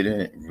it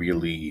didn't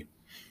really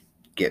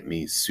get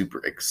me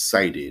super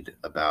excited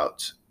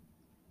about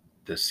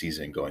the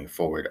season going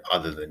forward,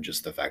 other than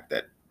just the fact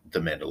that The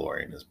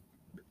Mandalorian is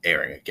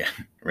airing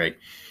again, right?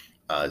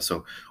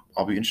 So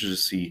I'll be interested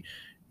to see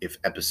if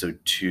episode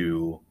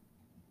 2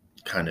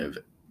 kind of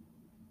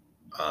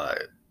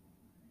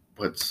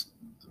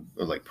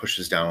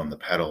pushes down on the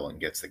pedal and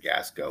gets the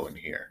gas going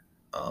here.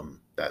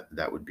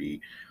 That would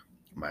be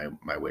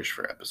my wish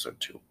for episode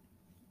 2.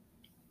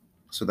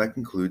 So that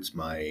concludes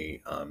my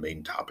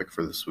main topic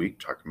for this week,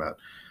 talking about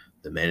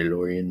The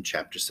Mandalorian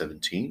Chapter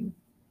 17.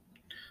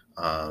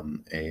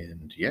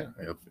 And yeah,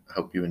 I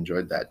hope you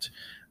enjoyed that.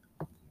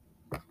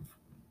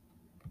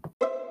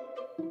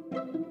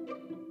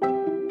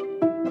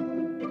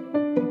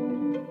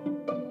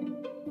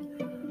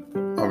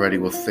 Alrighty,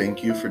 well,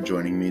 thank you for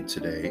joining me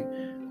today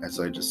as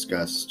I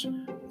discussed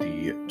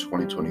the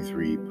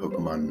 2023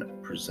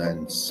 Pokemon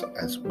Presents,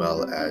 as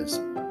well as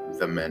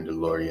The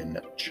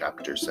Mandalorian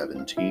Chapter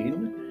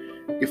 17.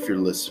 If you're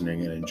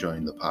listening and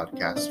enjoying the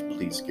podcast,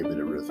 please give it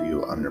a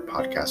review on your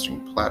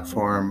podcasting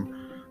platform.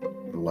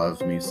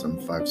 Love me some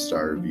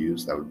 5-star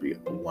reviews. That would be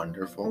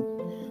wonderful.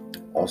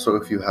 Also,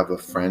 if you have a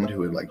friend who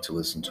would like to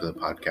listen to the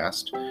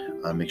podcast,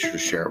 make sure to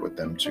share it with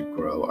them to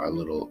grow our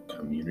little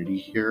community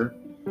here.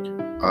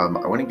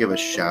 I want to give a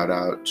shout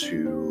out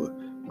to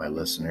my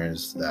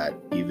listeners that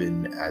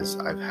even as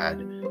I've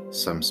had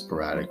some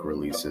sporadic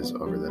releases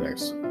over the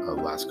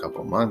last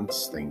couple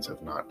months, things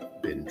have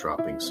not been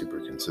dropping super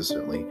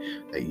consistently,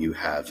 that you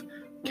have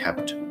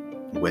kept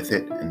with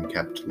it and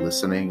kept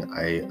listening.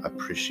 I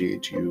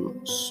appreciate you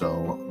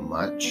so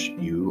much.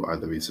 You are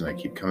the reason I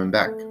keep coming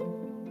back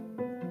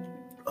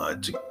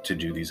to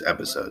do these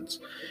episodes,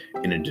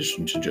 in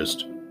addition to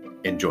just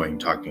enjoying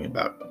talking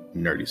about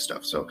nerdy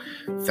stuff. So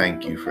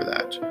thank you for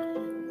that.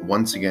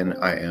 Once again,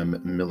 I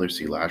am Miller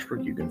C.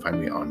 Lashbrook. You can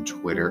find me on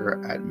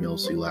Twitter at Mill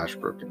C.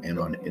 Lashbrook and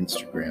on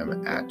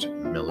Instagram at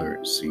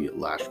Miller C.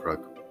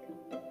 Lashbrook.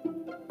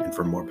 And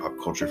for more Pop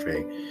Culture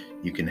Fae,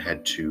 you can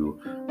head to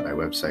my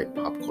website,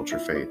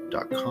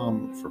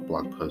 popculturefae.com, for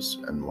blog posts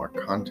and more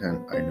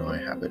content. I know I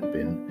haven't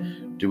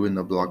been doing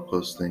the blog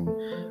post thing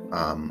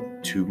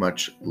too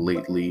much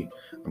lately.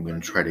 I'm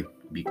going to try to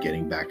be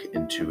getting back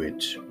into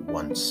it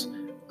once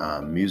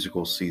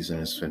musical season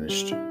is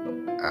finished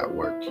at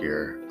work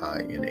here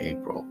in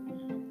April.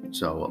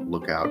 So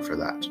look out for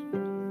that.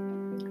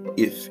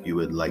 If you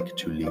would like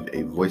to leave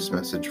a voice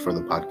message for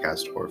the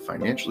podcast or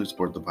financially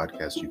support the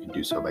podcast, you can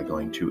do so by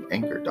going to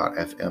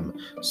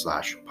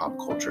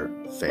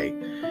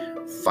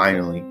anchor.fm/popculturefae.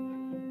 Finally,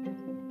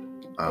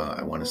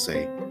 I want to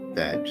say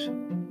that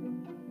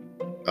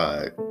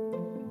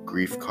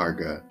Grief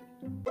Karga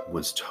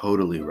was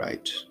totally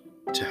right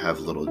to have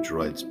little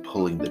droids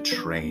pulling the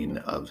train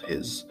of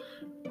his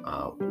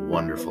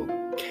wonderful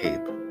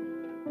cape,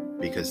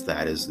 because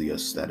that is the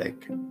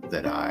aesthetic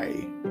that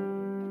I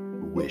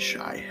wish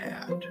I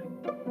had.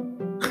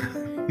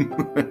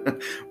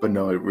 But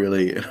no, it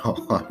really, in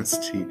all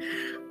honesty,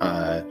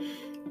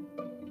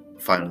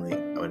 finally,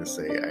 I want to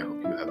say I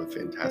hope you have a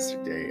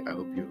fantastic day. I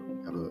hope you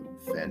have a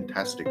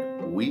fantastic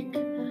week.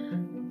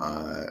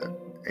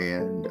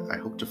 And I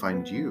hope to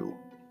find you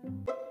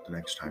the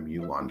next time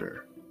you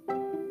wander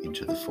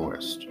into the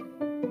forest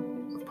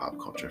of Pop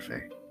Culture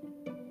Fae.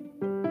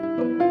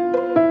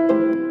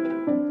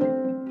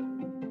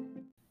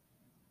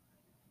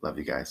 Love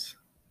you guys.